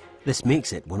 This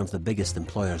makes it one of the biggest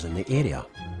employers in the area.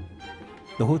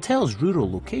 The hotel's rural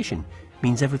location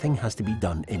means everything has to be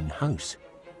done in-house,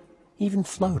 even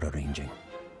flower arranging.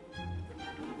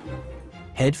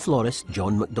 Head florist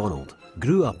John MacDonald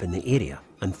grew up in the area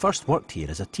and first worked here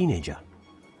as a teenager.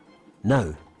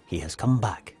 Now he has come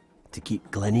back to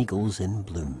keep Gleneagles in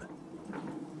bloom.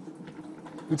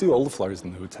 We do all the flowers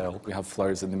in the hotel. We have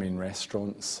flowers in the main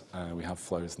restaurants, we have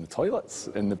flowers in the toilets,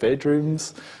 in the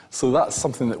bedrooms. So that's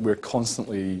something that we're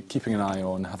constantly keeping an eye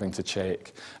on, having to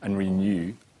check and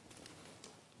renew.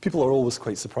 People are always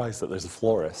quite surprised that there's a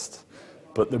florist,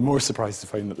 but they're more surprised to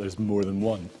find that there's more than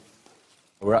one.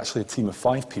 We're actually a team of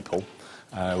 5 people.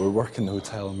 We work in the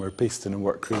hotel and we're based in a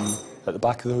workroom at the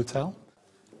back of the hotel.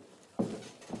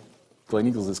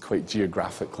 Gleneagles is quite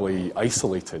geographically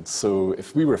isolated, so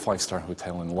if we were a 5-star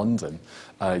hotel in London,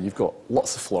 you've got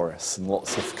lots of florists and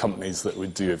lots of companies that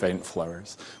would do event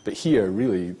flowers. But here,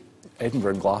 really,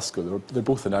 Edinburgh and Glasgow, they're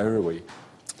both an hour away.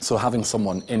 So having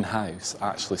someone in-house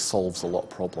actually solves a lot of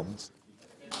problems.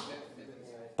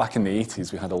 Back in the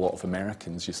 80s, we had a lot of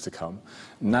Americans used to come.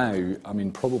 Now, I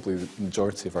mean, probably the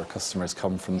majority of our customers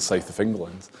come from the south of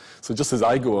England. So just as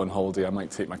I go on holiday, I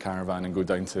might take my caravan and go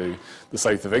down to the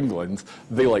south of England.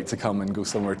 They like to come and go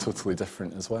somewhere totally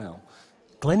different as well.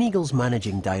 Gleneagles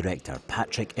Managing Director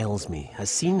Patrick Elsme has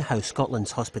seen how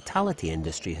Scotland's hospitality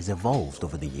industry has evolved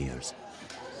over the years.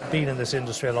 Been in this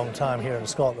industry a long time here in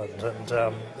Scotland,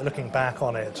 and looking back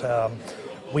on it,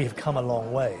 we've come a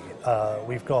long way.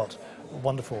 We've got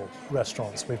wonderful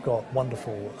restaurants, we've got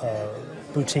wonderful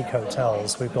boutique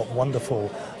hotels, we've got wonderful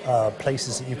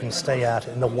places that you can stay at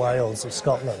in the wilds of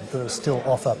Scotland that still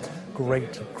offer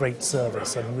great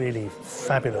service and really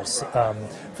fabulous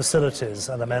facilities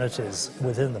and amenities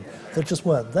within them that just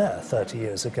weren't there 30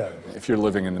 years ago. If you're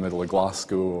living in the middle of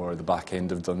Glasgow or the back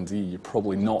end of Dundee, you're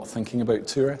probably not thinking about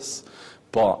tourists,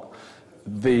 but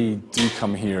they do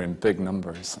come here in big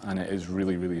numbers, and it is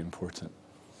really, really important.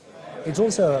 It's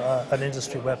also an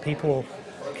industry where people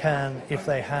can, if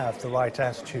they have the right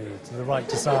attitude, the right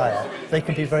desire, they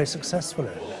can be very successful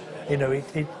in. You know,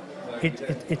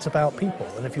 it's about people,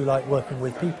 and if you like working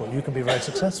with people, you can be very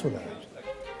successful in it.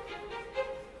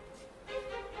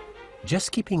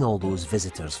 Just keeping all those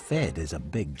visitors fed is a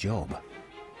big job.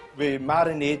 We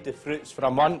marinate the fruits for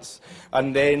a month,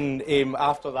 and then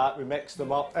after that we mix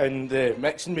them up in the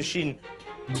mixing machine.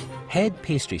 Head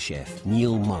pastry chef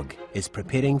Neil Mugg is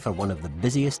preparing for one of the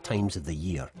busiest times of the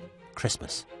year,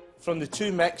 Christmas. From the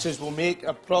 2 mixes we'll make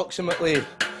approximately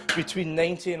between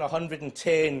 90 and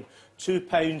 110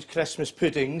 £2 Christmas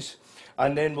puddings,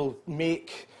 and then we'll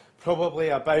make probably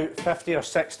about 50 or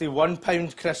 60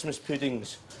 £1 Christmas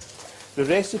puddings. The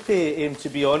recipe, to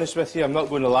be honest with you, I'm not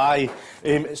going to lie,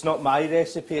 it's not my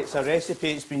recipe, it's a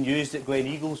recipe that's been used at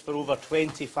Gleneagles for over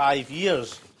 25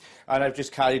 years. And I've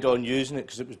just carried on using it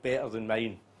because it was better than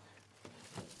mine.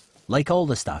 Like all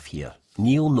the staff here,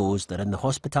 Neil knows that in the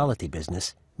hospitality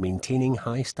business, maintaining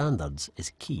high standards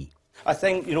is key. I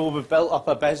think, you know, we've built up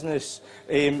a business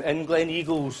in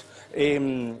Gleneagles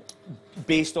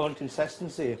based on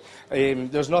consistency.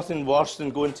 There's nothing worse than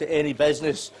going to any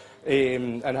business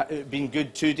and being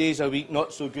good 2 days a week,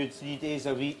 not so good 3 days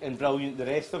a week, and brilliant the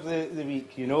rest of the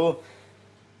week, you know.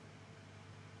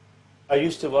 I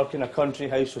used to work in a country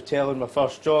house hotel in my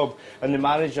first job, and the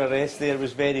manageress there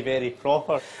was very, very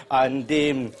proper.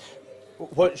 And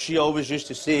what she always used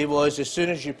to say was, as soon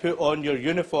as you put on your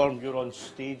uniform, you're on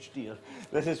stage, dear.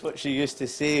 This is what she used to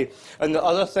say. And the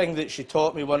other thing that she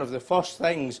taught me, one of the first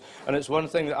things, and it's one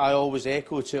thing that I always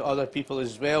echo to other people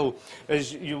as well,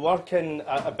 is you work in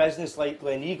a business like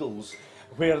Gleneagles,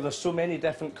 where there's so many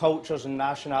different cultures and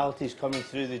nationalities coming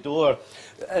through the door,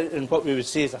 and what we would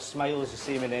say is a smile is the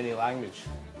same in any language.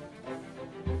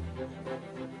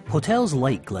 Hotels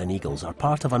like Gleneagles are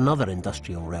part of another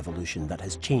industrial revolution that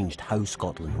has changed how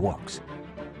Scotland works.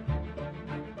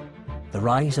 The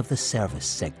rise of the service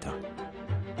sector.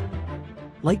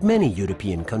 Like many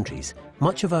European countries,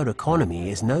 much of our economy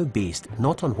is now based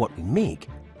not on what we make,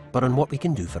 but on what we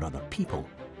can do for other people.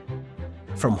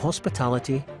 From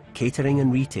hospitality, catering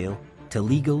and retail, to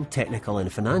legal, technical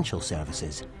and financial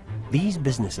services, these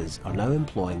businesses are now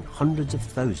employing hundreds of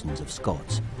thousands of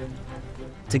Scots.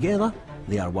 Together,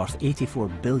 they are worth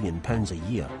 £84 billion a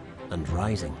year and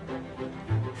rising.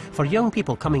 For young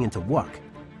people coming into work,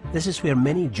 this is where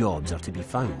many jobs are to be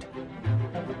found.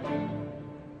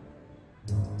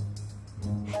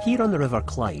 Here on the River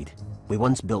Clyde, we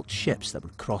once built ships that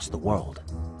would cross the world.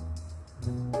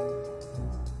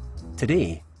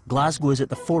 Today, Glasgow is at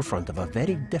the forefront of a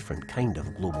very different kind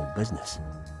of global business.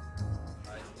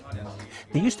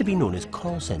 They used to be known as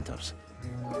call centres.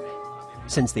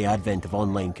 Since the advent of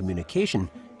online communication,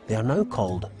 they are now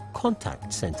called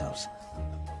contact centres.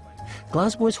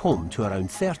 Glasgow is home to around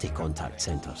 30 contact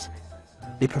centres.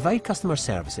 They provide customer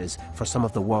services for some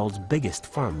of the world's biggest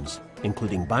firms,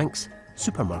 including banks,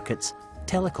 supermarkets,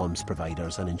 telecoms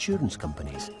providers and insurance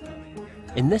companies.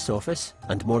 In this office,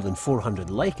 and more than 400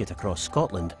 like it across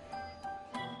Scotland,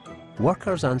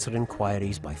 workers answer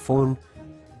inquiries by phone,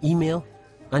 email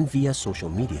and via social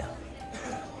media.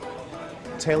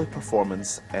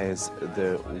 Teleperformance is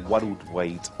the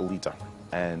worldwide leader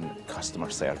in customer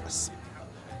service.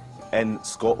 In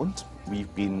Scotland,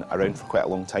 we've been around for quite a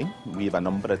long time. We have a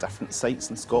number of different sites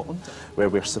in Scotland where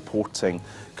we're supporting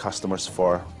customers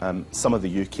for some of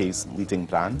the UK's leading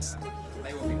brands.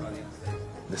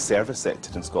 The service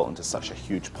sector in Scotland is such a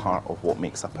huge part of what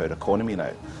makes up our economy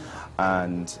now.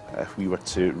 And if we were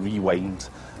to rewind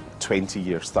 20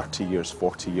 years, 30 years,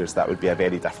 40 years, that would be a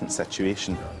very different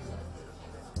situation.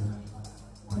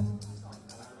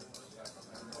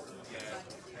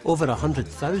 Over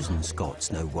 100,000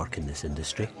 Scots now work in this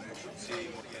industry.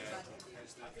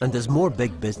 And as more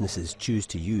big businesses choose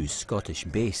to use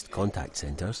Scottish-based contact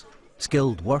centres,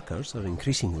 skilled workers are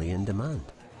increasingly in demand.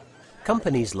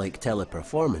 Companies like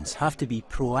Teleperformance have to be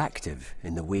proactive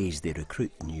in the ways they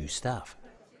recruit new staff.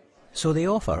 So they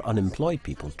offer unemployed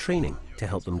people training to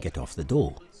help them get off the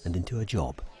dole and into a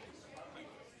job.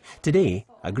 Today,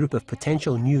 a group of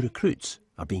potential new recruits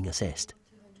are being assessed.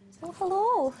 Oh,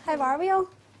 hello. How are we all?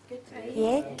 Good.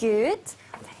 Yeah, good.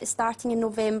 It's starting in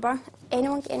November.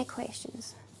 Anyone get any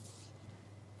questions?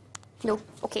 No?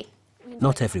 Okay.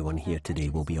 Not everyone here today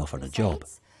will be offered a job.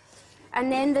 And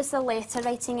then there's the letter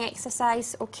writing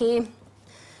exercise, okay.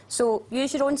 So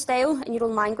use your own style and your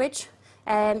own language.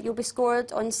 You'll be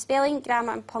scored on spelling,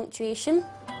 grammar and punctuation.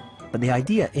 But the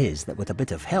idea is that with a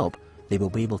bit of help, they will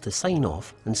be able to sign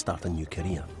off and start a new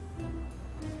career.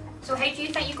 So how do you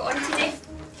think you got on today?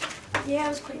 Yeah, I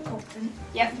was quite confident.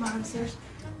 Yep. My answers.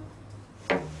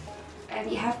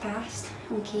 You have passed,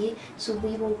 okay. So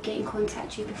we will get in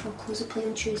contact with you before close of play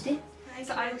on Tuesday.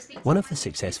 So I will speak. One of the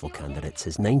successful candidates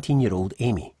is 19-year-old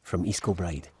Amy from East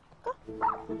Kilbride.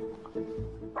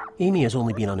 Amy has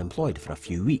only been unemployed for a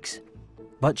few weeks,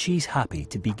 but she's happy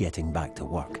to be getting back to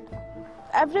work.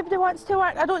 Everybody wants to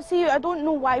work. I don't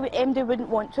know why MD wouldn't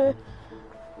want to.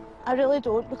 I really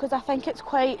don't, because I think it's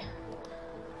quite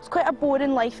a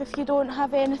boring life if you don't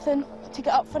have anything to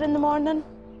get up for in the morning.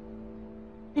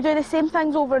 You do the same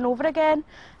things over and over again,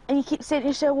 and you keep saying to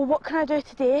yourself, well, what can I do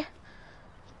today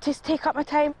to take up my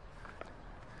time?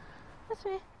 This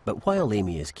way. But while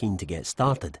Amy is keen to get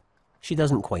started, she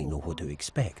doesn't quite know what to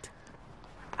expect.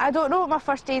 I don't know what my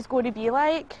first day is going to be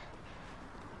like.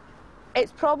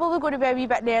 It's probably going to be a wee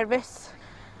bit nervous.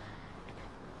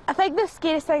 I think the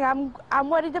scariest thing I'm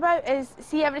worried about is,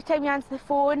 see, every time you answer the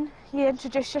phone, you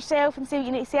introduce yourself and say what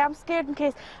you need to say. I'm scared in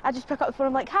case I just pick up the phone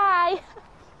and I'm like, hi.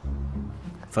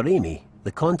 For Amy,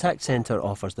 the contact centre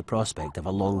offers the prospect of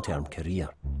a long-term career.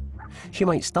 She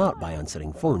might start by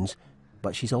answering phones,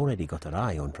 but she's already got her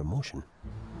eye on promotion.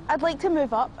 I'd like to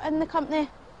move up in the company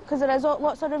because there is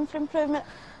lots of room for improvement.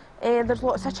 There's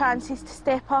lots of chances to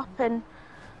step up and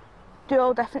do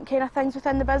all different kind of things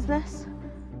within the business.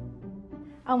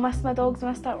 I'll miss my dogs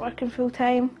when I start working full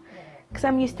time because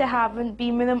I'm used to having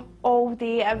been with them all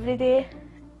day, every day.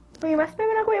 Will you miss me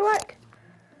when I go to work?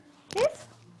 Yes?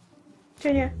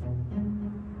 Junior.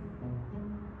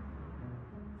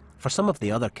 For some of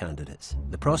the other candidates,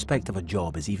 the prospect of a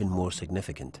job is even more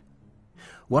significant.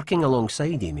 Working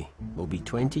alongside Amy will be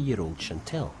 20-year-old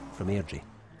Chantel from Airdrie.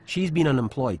 She's been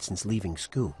unemployed since leaving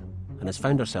school and has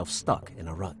found herself stuck in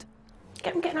a rut.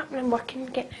 I'm getting up and working,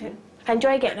 getting out. I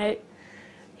enjoy getting out.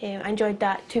 I enjoyed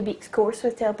that 2 weeks course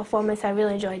with Teleperformance. I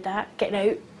really enjoyed that, getting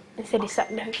out instead of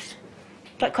sitting in the house.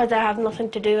 But because I have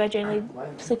nothing to do, I generally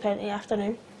sleep in the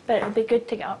afternoon. But it would be good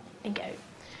to get up and get out.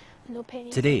 No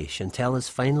pennies. Today, Chantel is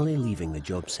finally leaving the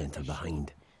job centre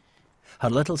behind. Her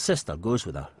little sister goes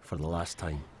with her for the last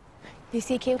time. You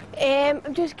see, Kale?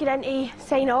 I'm just going to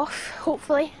sign off,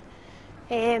 hopefully.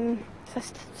 So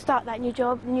start that new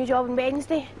job on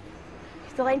Wednesday.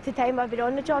 It's the length of time I've been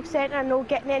on the job centre and not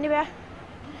getting anywhere.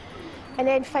 And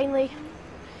then finally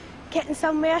getting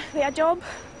somewhere with a job.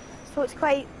 So it's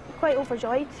quite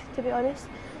overjoyed, to be honest.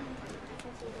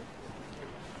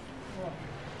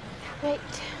 Right.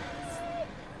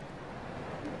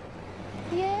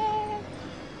 Yeah.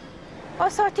 All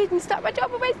sorted and start my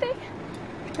job on Wednesday.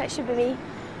 That should be me.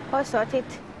 All sorted.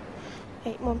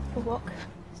 Right, Mum, we'll walk.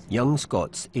 Young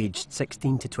Scots aged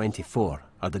 16 to 24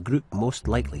 are the group most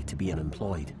likely to be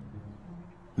unemployed.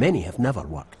 Many have never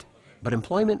worked, but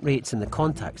employment rates in the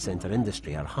contact centre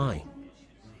industry are high.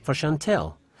 For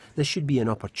Chantel, this should be an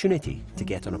opportunity to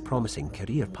get on a promising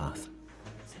career path.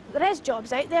 There is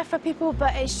jobs out there for people,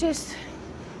 but it's just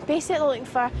basically looking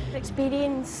for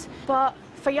experience. But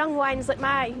for young ones like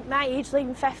my age,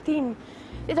 like 15,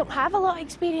 they don't have a lot of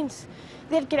experience.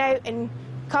 They're going out and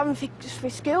come for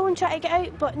school and try to get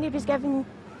out, but nobody's given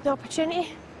the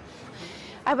opportunity.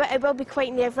 It will be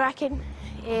quite nerve-wracking.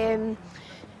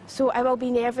 So I will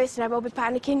be nervous and I will be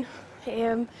panicking.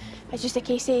 It's just a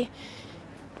case of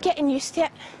getting used to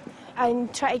it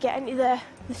and try to get into the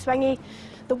swing of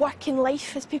the working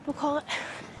life, as people call it.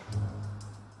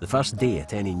 The first day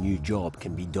at any new job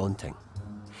can be daunting.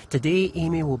 Today,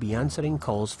 Amy will be answering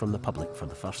calls from the public for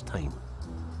the first time.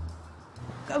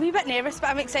 A wee bit nervous, but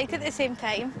I'm excited at the same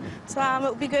time. So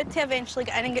it'll be good to eventually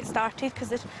get in and get started because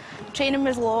the training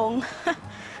was long.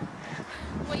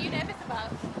 What are you nervous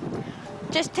about?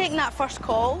 Just taking that first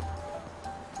call.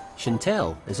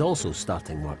 Chantel is also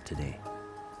starting work today.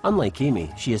 Unlike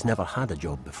Amy, she has never had a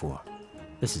job before.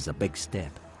 This is a big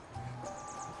step.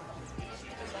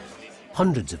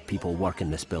 Hundreds of people work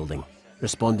in this building,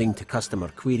 responding to customer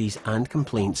queries and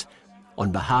complaints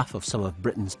on behalf of some of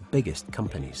Britain's biggest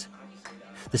companies.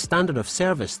 The standard of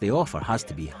service they offer has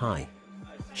to be high.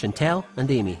 Chantel and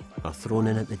Amy are thrown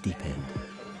in at the deep end.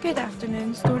 Good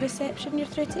afternoon, store reception. You're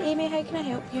through to Amy. How can I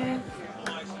help you?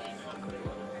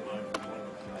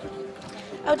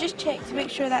 I'll just check to make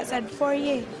sure that's in for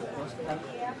you.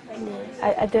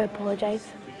 I do apologise.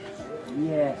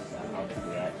 Yes.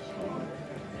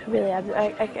 Really,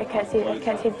 I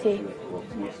can't seem to.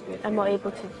 I'm not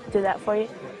able to do that for you.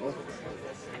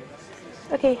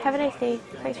 Okay, have a nice day.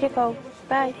 Thanks for your call.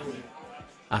 Bye.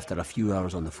 After a few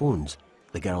hours on the phones,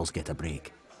 the girls get a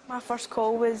break. My first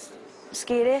call was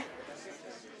scary.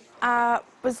 I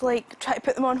was like trying to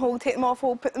put them on hold, take them off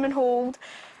hold, put them on hold,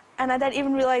 and I didn't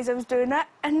even realise I was doing it.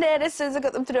 And then as soon as I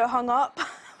got them through, I hung up. I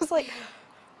was like,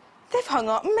 they've hung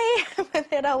up on me. And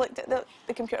then I looked at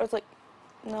the computer, I was like,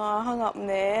 no, I hung up on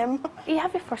them. You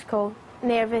have your first call,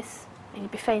 nervous, and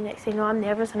you'd be fine next thing. No, I'm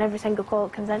nervous on every single call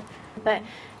that comes in. But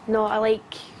no, I like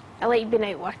being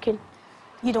out working.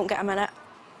 You don't get a minute.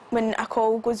 When a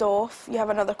call goes off, you have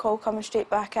another call coming straight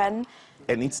back in.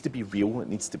 It needs to be real, it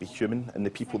needs to be human, and the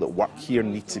people that work here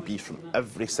need to be from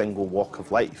every single walk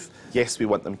of life. Yes, we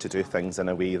want them to do things in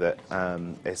a way that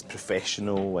is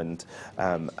professional and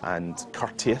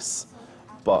courteous,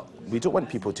 but we don't want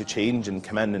people to change and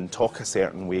come in and talk a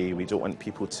certain way. We don't want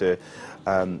people to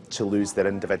lose their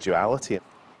individuality.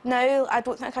 Now, I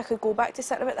don't think I could go back to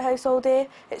sitting about the house all day.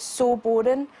 It's so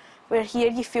boring. Where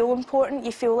here you feel important,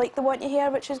 you feel like they want you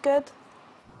here, which is good.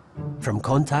 From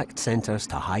contact centres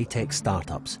to high-tech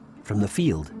startups, from the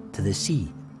field to the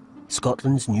sea,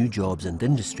 Scotland's new jobs and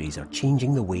industries are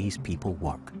changing the ways people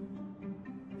work.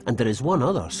 And there is one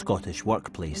other Scottish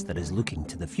workplace that is looking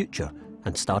to the future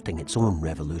and starting its own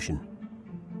revolution.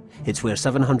 It's where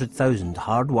 700,000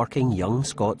 hard-working young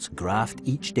Scots graft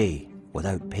each day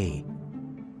without pay.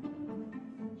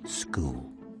 School.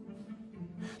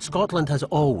 Scotland has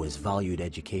always valued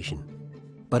education,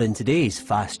 but in today's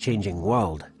fast-changing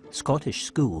world, Scottish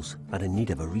schools are in need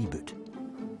of a reboot.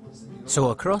 So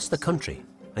across the country,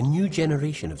 a new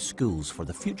generation of schools for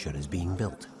the future is being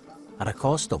built, at a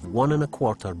cost of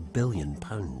 £1.25 billion.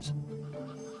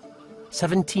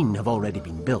 17 have already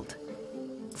been built.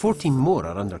 14 more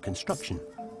are under construction.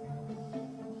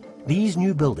 These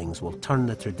new buildings will turn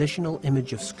the traditional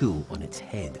image of school on its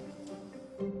head.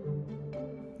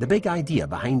 The big idea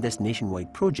behind this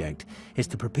nationwide project is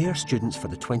to prepare students for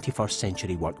the 21st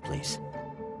century workplace.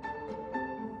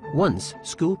 Once,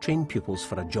 school trained pupils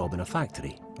for a job in a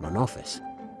factory or an office.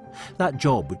 That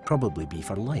job would probably be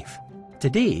for life.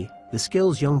 Today, the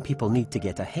skills young people need to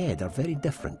get ahead are very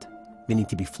different. They need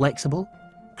to be flexible,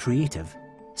 creative,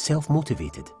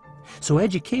 self-motivated. So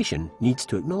education needs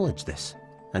to acknowledge this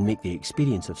and make the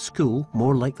experience of school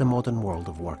more like the modern world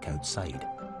of work outside.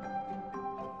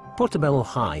 Portobello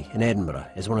High in Edinburgh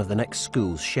is one of the next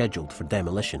schools scheduled for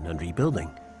demolition and rebuilding.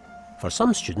 For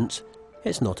some students,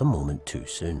 it's not a moment too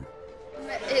soon.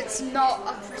 It's not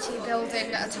a pretty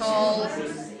building at all.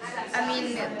 I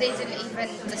mean, they didn't even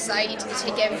decide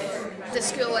to give the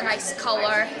school a nice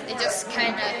colour. They just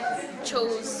kind of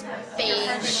chose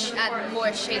beige and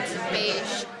more shades of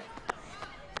beige.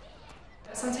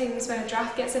 Sometimes when a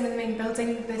draft gets into the main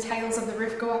building, the tiles of the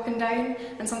roof go up and down,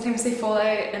 and sometimes they fall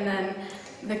out, and then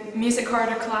the music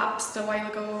corridor collapsed a while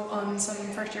ago on some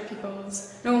first year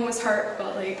pupils. No one was hurt,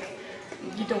 but like,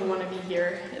 you don't want to be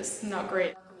here. It's not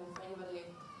great.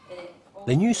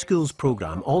 The new schools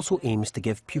programme also aims to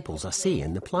give pupils a say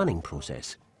in the planning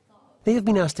process. They have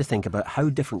been asked to think about how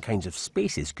different kinds of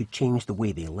spaces could change the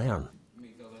way they learn.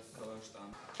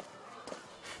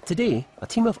 Today, a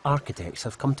team of architects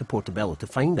have come to Portobello to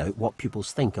find out what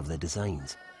pupils think of the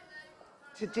designs.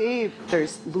 Today,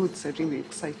 there's loads of really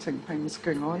exciting things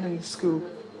going on in the school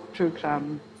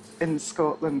programme in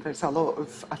Scotland. There's a lot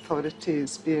of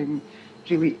authorities being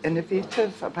really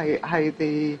innovative about how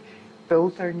they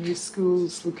build their new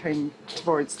schools, looking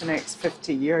towards the next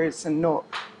 50 years and not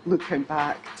looking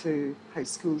back to how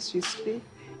schools used to be.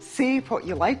 Say what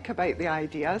you like about the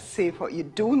ideas, say what you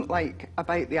don't like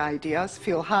about the ideas,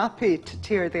 feel happy to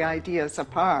tear the ideas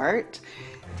apart.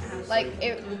 Like,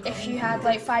 if you had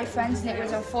like 5 friends and it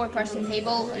was a 4-person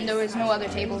table and there was no other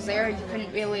tables there, you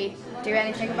couldn't really do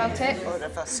anything about it. Or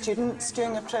if a student's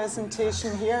doing a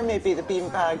presentation here, maybe the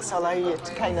beanbags allow you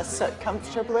to kind of sit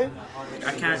comfortably.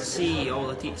 I can't see all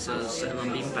the teachers sitting on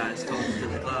beanbags talking to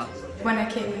the class. When I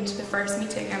came into the first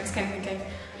meeting, I was kind of thinking,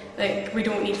 like, we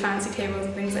don't need fancy tables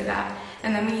and things like that.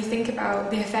 And then when you think about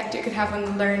the effect it could have on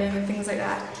the learning and things like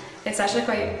that, it's actually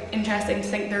quite interesting to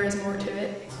think there is more to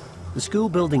it. The school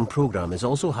building programme is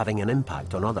also having an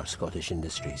impact on other Scottish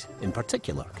industries, in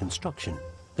particular construction.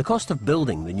 The cost of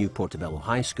building the new Portobello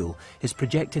High School is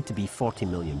projected to be £40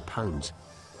 million.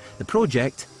 The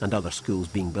project, and other schools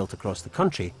being built across the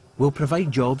country, will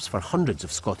provide jobs for hundreds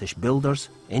of Scottish builders,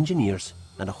 engineers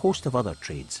and a host of other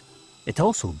trades. It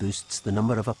also boosts the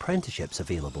number of apprenticeships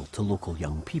available to local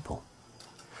young people.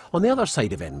 On the other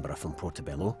side of Edinburgh from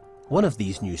Portobello, one of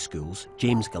these new schools,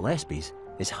 James Gillespie's,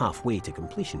 is halfway to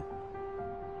completion.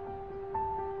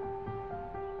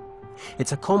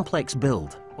 It's a complex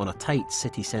build on a tight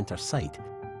city centre site,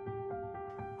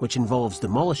 which involves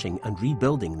demolishing and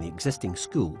rebuilding the existing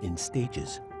school in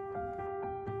stages.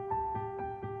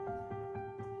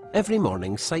 Every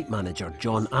morning, site manager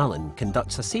John Allen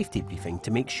conducts a safety briefing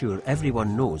to make sure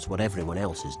everyone knows what everyone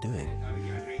else is doing.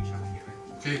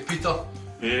 Okay, Peter?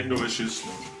 No issues.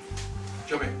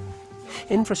 Jimmy?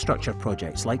 Infrastructure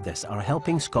projects like this are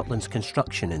helping Scotland's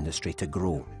construction industry to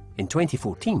grow. In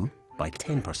 2014, by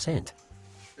 10%.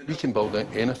 We can build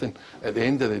anything. At the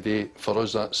end of the day, for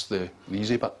us, that's the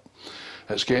easy bit.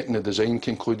 It's getting the design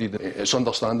concluded, it's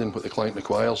understanding what the client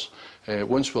requires.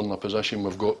 Once we're in a position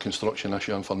we've got construction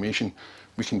issue information,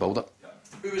 we can build it.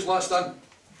 Who was last done?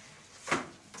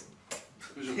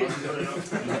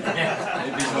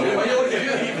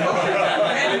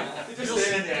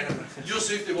 Your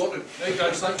safety warning. Right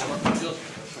guys, thank you.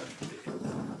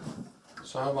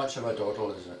 So how much of a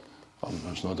doddle is it?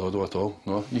 It's not a doddle at all,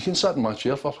 no. You can sit in my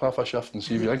chair for half a shift and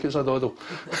see if you think it's a doddle.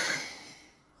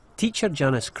 Teacher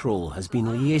Janice Kroll has been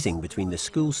liaising between the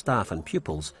school staff and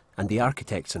pupils and the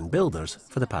architects and builders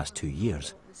for the past 2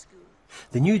 years.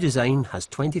 The new design has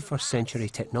 21st century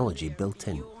technology built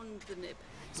in.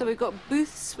 So we've got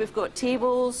booths, we've got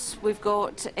tables, we've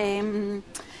got a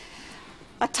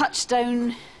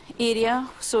touchdown area.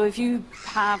 So if you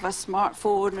have a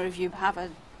smartphone or if you have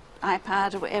an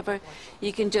iPad or whatever,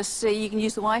 you can just you can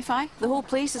use the Wi-Fi. The whole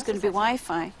place is going to be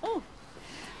Wi-Fi. Oh.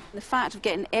 The fact of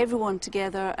getting everyone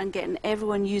together and getting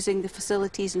everyone using the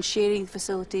facilities and sharing the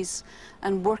facilities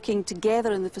and working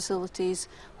together in the facilities,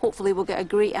 hopefully we'll get a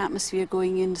great atmosphere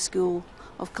going in the school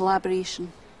of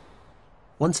collaboration.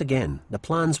 Once again, the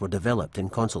plans were developed in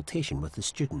consultation with the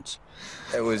students.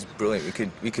 It was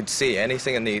brilliant. We could say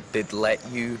anything and they'd let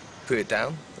you put it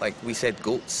down. Like we said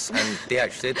goats and they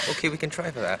actually said, okay, we can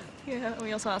try for that. Yeah,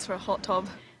 we also asked for a hot tub.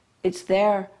 It's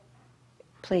their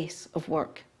place of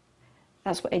work.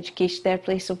 That's what education, their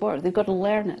place of work. They've got to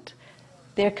learn it.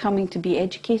 They're coming to be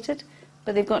educated,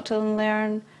 but they've got to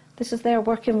learn this is their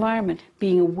work environment.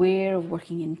 Being aware of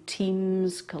working in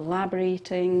teams,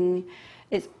 collaborating,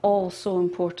 it's all so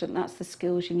important. That's the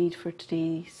skills you need for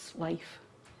today's life.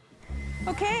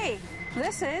 Okay,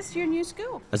 this is your new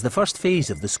school. As the first phase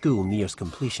of the school nears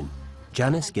completion,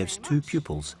 Janice gives 2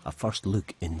 pupils a first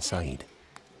look inside.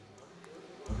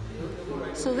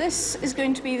 So this is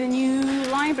going to be the new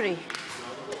library.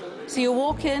 So you'll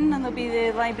walk in and there'll be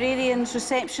the librarian's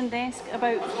reception desk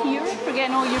about here for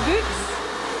getting all your books.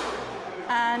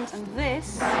 And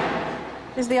this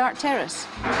is the art terrace.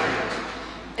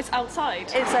 It's outside?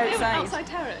 It's outside. We have an outside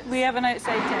terrace? We have an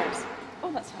outside terrace.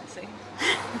 Oh, that's fancy.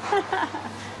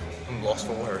 I'm lost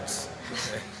for words.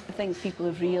 I think people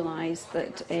have realised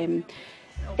that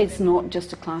it's not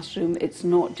just a classroom, it's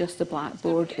not just a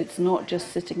blackboard, it's not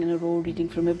just sitting in a row reading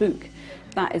from a book.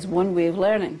 That is one way of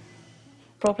learning.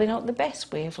 Probably not the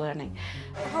best way of learning.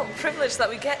 I felt privileged that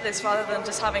we get this rather than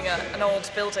just having an old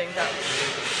building that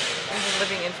we've been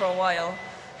living in for a while.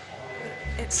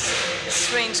 It's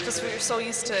strange because we were so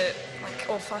used to like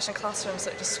old-fashioned classrooms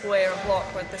that just square and block,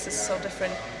 where this is so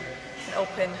different and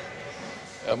open.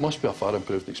 It must be a far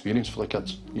improved experience for the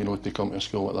kids, you know, to come to a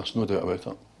school like this, no doubt about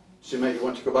it. So you might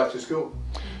want to go back to school?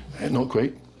 Not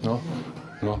quite, no.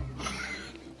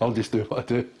 I'll just do what I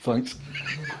do, thanks.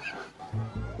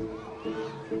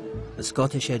 The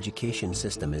Scottish education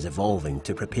system is evolving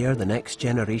to prepare the next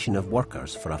generation of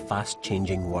workers for a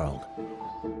fast-changing world.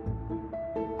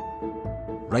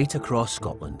 Right across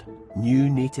Scotland, new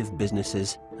native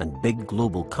businesses and big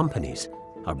global companies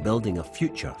are building a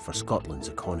future for Scotland's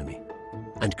economy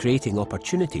and creating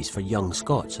opportunities for young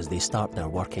Scots as they start their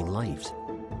working lives.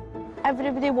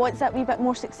 Everybody wants that wee bit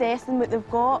more success than what they've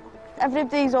got.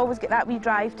 Everybody's always got that wee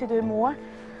drive to do more.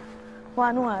 Well,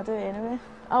 I know I do anyway.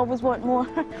 I always want more.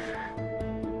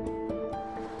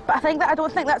 But I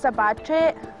don't think that's a bad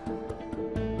trait.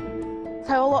 It's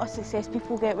how a lot of success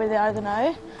people get where they are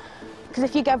now. Because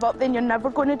if you give up, then you're never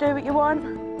going to do what you want.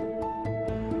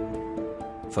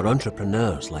 For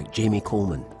entrepreneurs like Jamie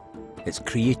Coleman, it's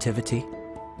creativity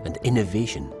and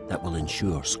innovation that will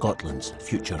ensure Scotland's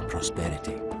future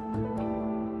prosperity.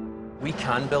 We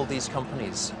can build these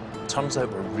companies. Turns out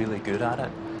we're really good at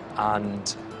it.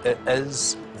 And it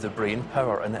is the brain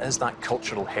power and it is that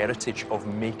cultural heritage of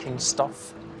making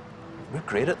stuff. We're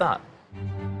great at that.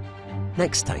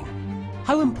 Next time,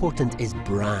 how important is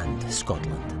brand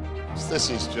Scotland? This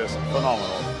is just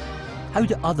phenomenal. How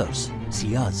do others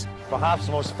see us? Perhaps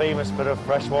the most famous bit of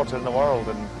fresh water in the world,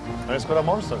 and it's got a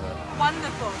monster in it.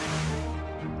 Wonderful.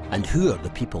 And who are the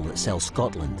people that sell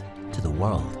Scotland to the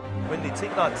world? When they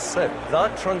take that sip,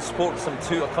 that transports them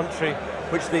to a country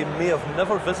which they may have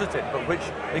never visited, but which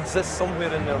exists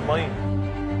somewhere in their mind.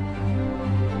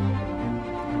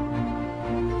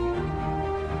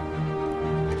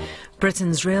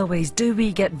 Britain's railways, do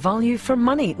we get value for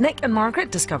money? Nick and Margaret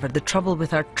discovered the trouble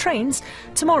with our trains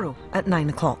tomorrow at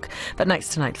 9 o'clock. But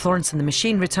next tonight, Florence and the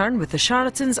Machine return with the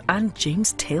Charlatans and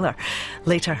James Taylor.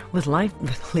 Later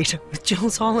with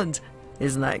Jules Holland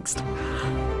is next.